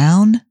 head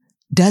down,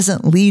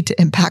 doesn't lead to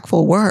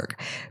impactful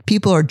work.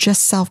 People are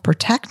just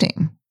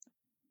self-protecting.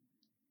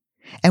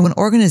 And when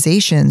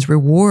organizations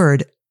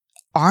reward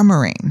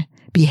armoring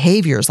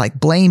behaviors like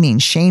blaming,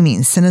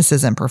 shaming,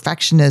 cynicism,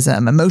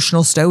 perfectionism,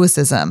 emotional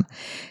stoicism,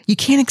 you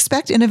can't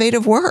expect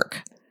innovative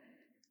work.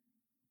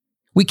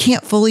 We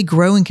can't fully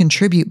grow and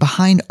contribute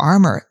behind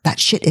armor. That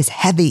shit is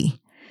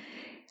heavy.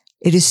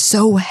 It is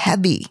so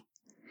heavy.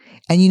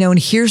 And and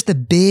here's the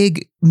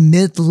big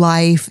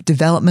midlife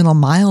developmental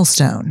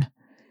milestone.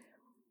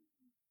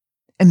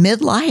 And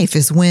midlife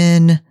is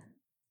when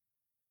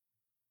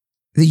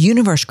the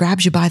universe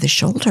grabs you by the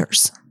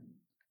shoulders,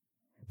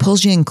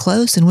 pulls you in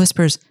close and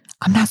whispers,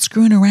 I'm not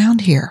screwing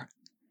around here.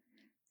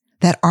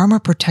 That armor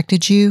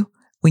protected you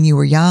when you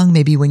were young,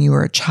 maybe when you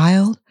were a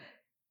child,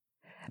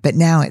 but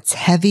now it's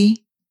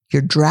heavy,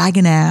 you're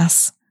dragging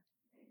ass,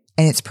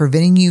 and it's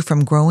preventing you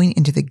from growing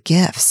into the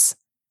gifts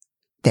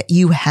that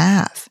you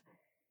have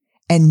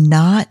and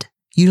not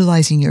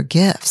utilizing your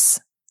gifts.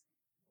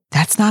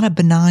 That's not a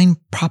benign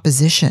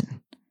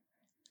proposition.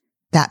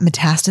 That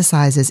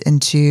metastasizes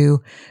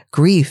into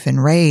grief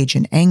and rage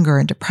and anger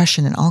and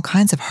depression and all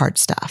kinds of hard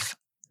stuff.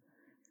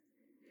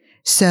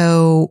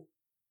 So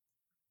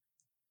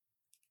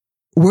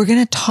we're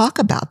going to talk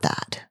about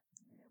that.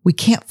 We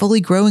can't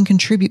fully grow and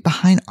contribute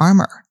behind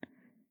armor.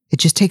 It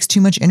just takes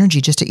too much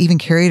energy just to even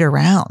carry it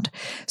around.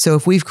 So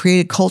if we've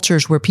created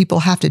cultures where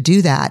people have to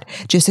do that,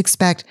 just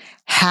expect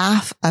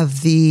half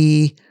of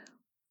the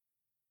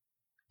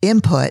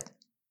input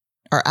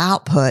or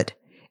output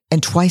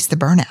and twice the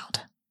burnout.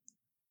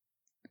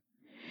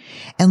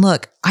 And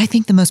look, I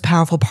think the most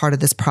powerful part of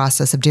this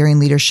process of daring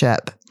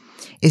leadership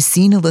is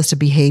seeing a list of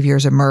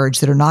behaviors emerge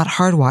that are not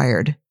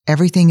hardwired.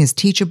 Everything is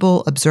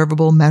teachable,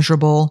 observable,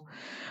 measurable,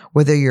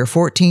 whether you're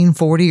 14,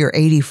 40, or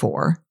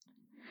 84.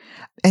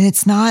 And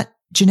it's not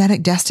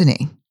genetic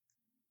destiny.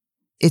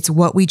 It's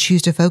what we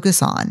choose to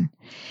focus on.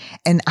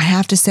 And I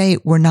have to say,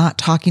 we're not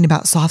talking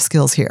about soft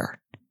skills here.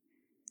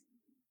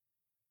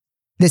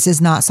 This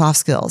is not soft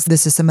skills.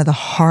 This is some of the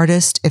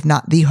hardest, if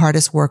not the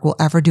hardest work we'll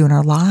ever do in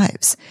our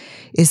lives,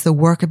 is the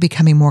work of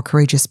becoming more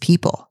courageous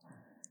people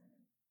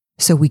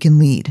so we can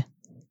lead.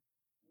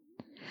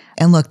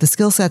 And look, the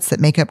skill sets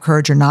that make up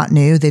courage are not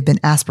new. They've been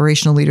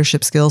aspirational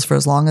leadership skills for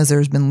as long as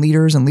there's been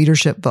leaders and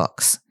leadership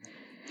books.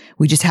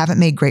 We just haven't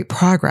made great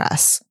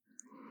progress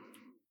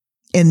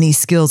in these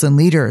skills and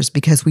leaders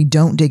because we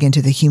don't dig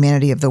into the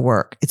humanity of the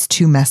work. It's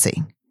too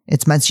messy.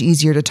 It's much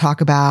easier to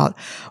talk about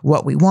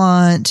what we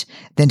want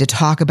than to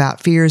talk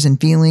about fears and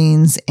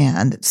feelings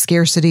and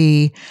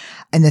scarcity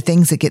and the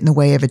things that get in the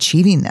way of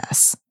achieving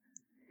this.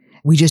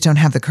 We just don't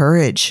have the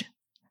courage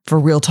for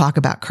real talk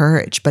about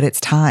courage, but it's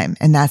time.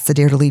 And that's the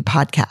Dare to Lead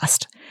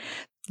podcast.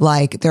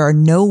 Like, there are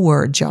no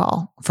words,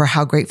 y'all, for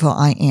how grateful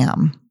I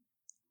am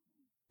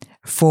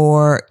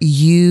for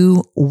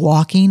you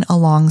walking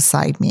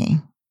alongside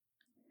me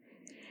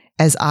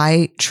as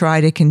I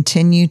try to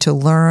continue to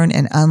learn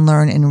and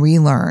unlearn and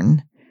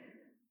relearn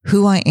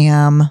who I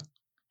am,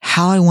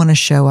 how I want to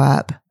show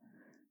up,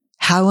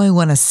 how I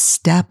want to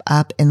step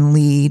up and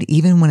lead,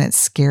 even when it's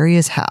scary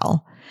as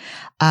hell.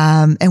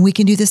 And we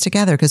can do this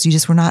together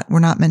because we're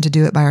not meant to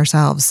do it by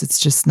ourselves. It's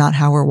just not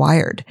how we're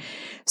wired.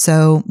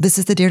 So this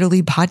is the Dare to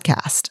Lead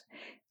podcast.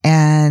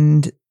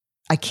 And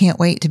I can't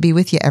wait to be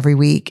with you every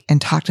week and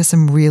talk to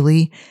some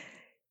really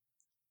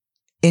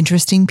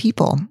interesting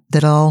people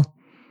that'll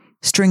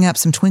string up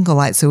some twinkle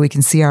lights so we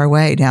can see our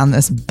way down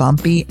this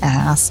bumpy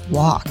ass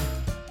walk.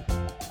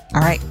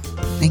 All right.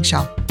 Thanks,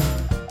 y'all.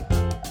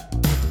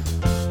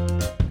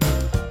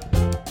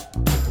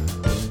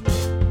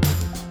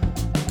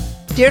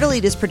 Dare to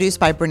Lead is produced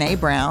by Brene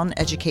Brown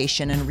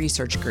Education and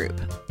Research Group.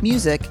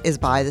 Music is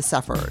by The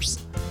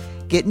Sufferers.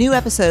 Get new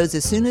episodes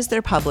as soon as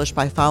they're published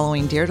by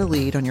following Dare to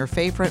Lead on your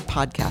favorite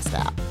podcast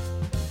app.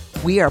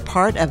 We are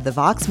part of the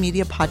Vox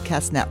Media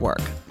Podcast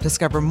Network.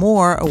 Discover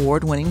more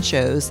award-winning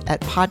shows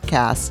at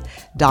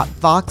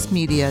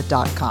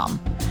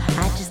podcast.voxmedia.com.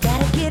 I just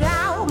gotta get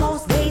out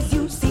most days,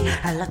 you see.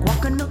 I like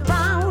walking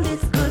around,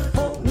 it's good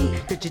for me.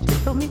 Could you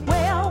tell me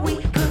where we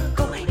could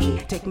go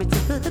eat? Take me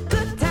to the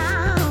good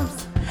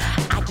times.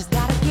 I just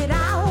gotta get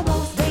out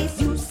most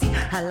days, you see.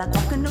 I like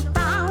walking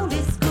around,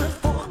 it's good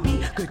for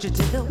me. Could you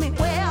tell me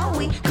where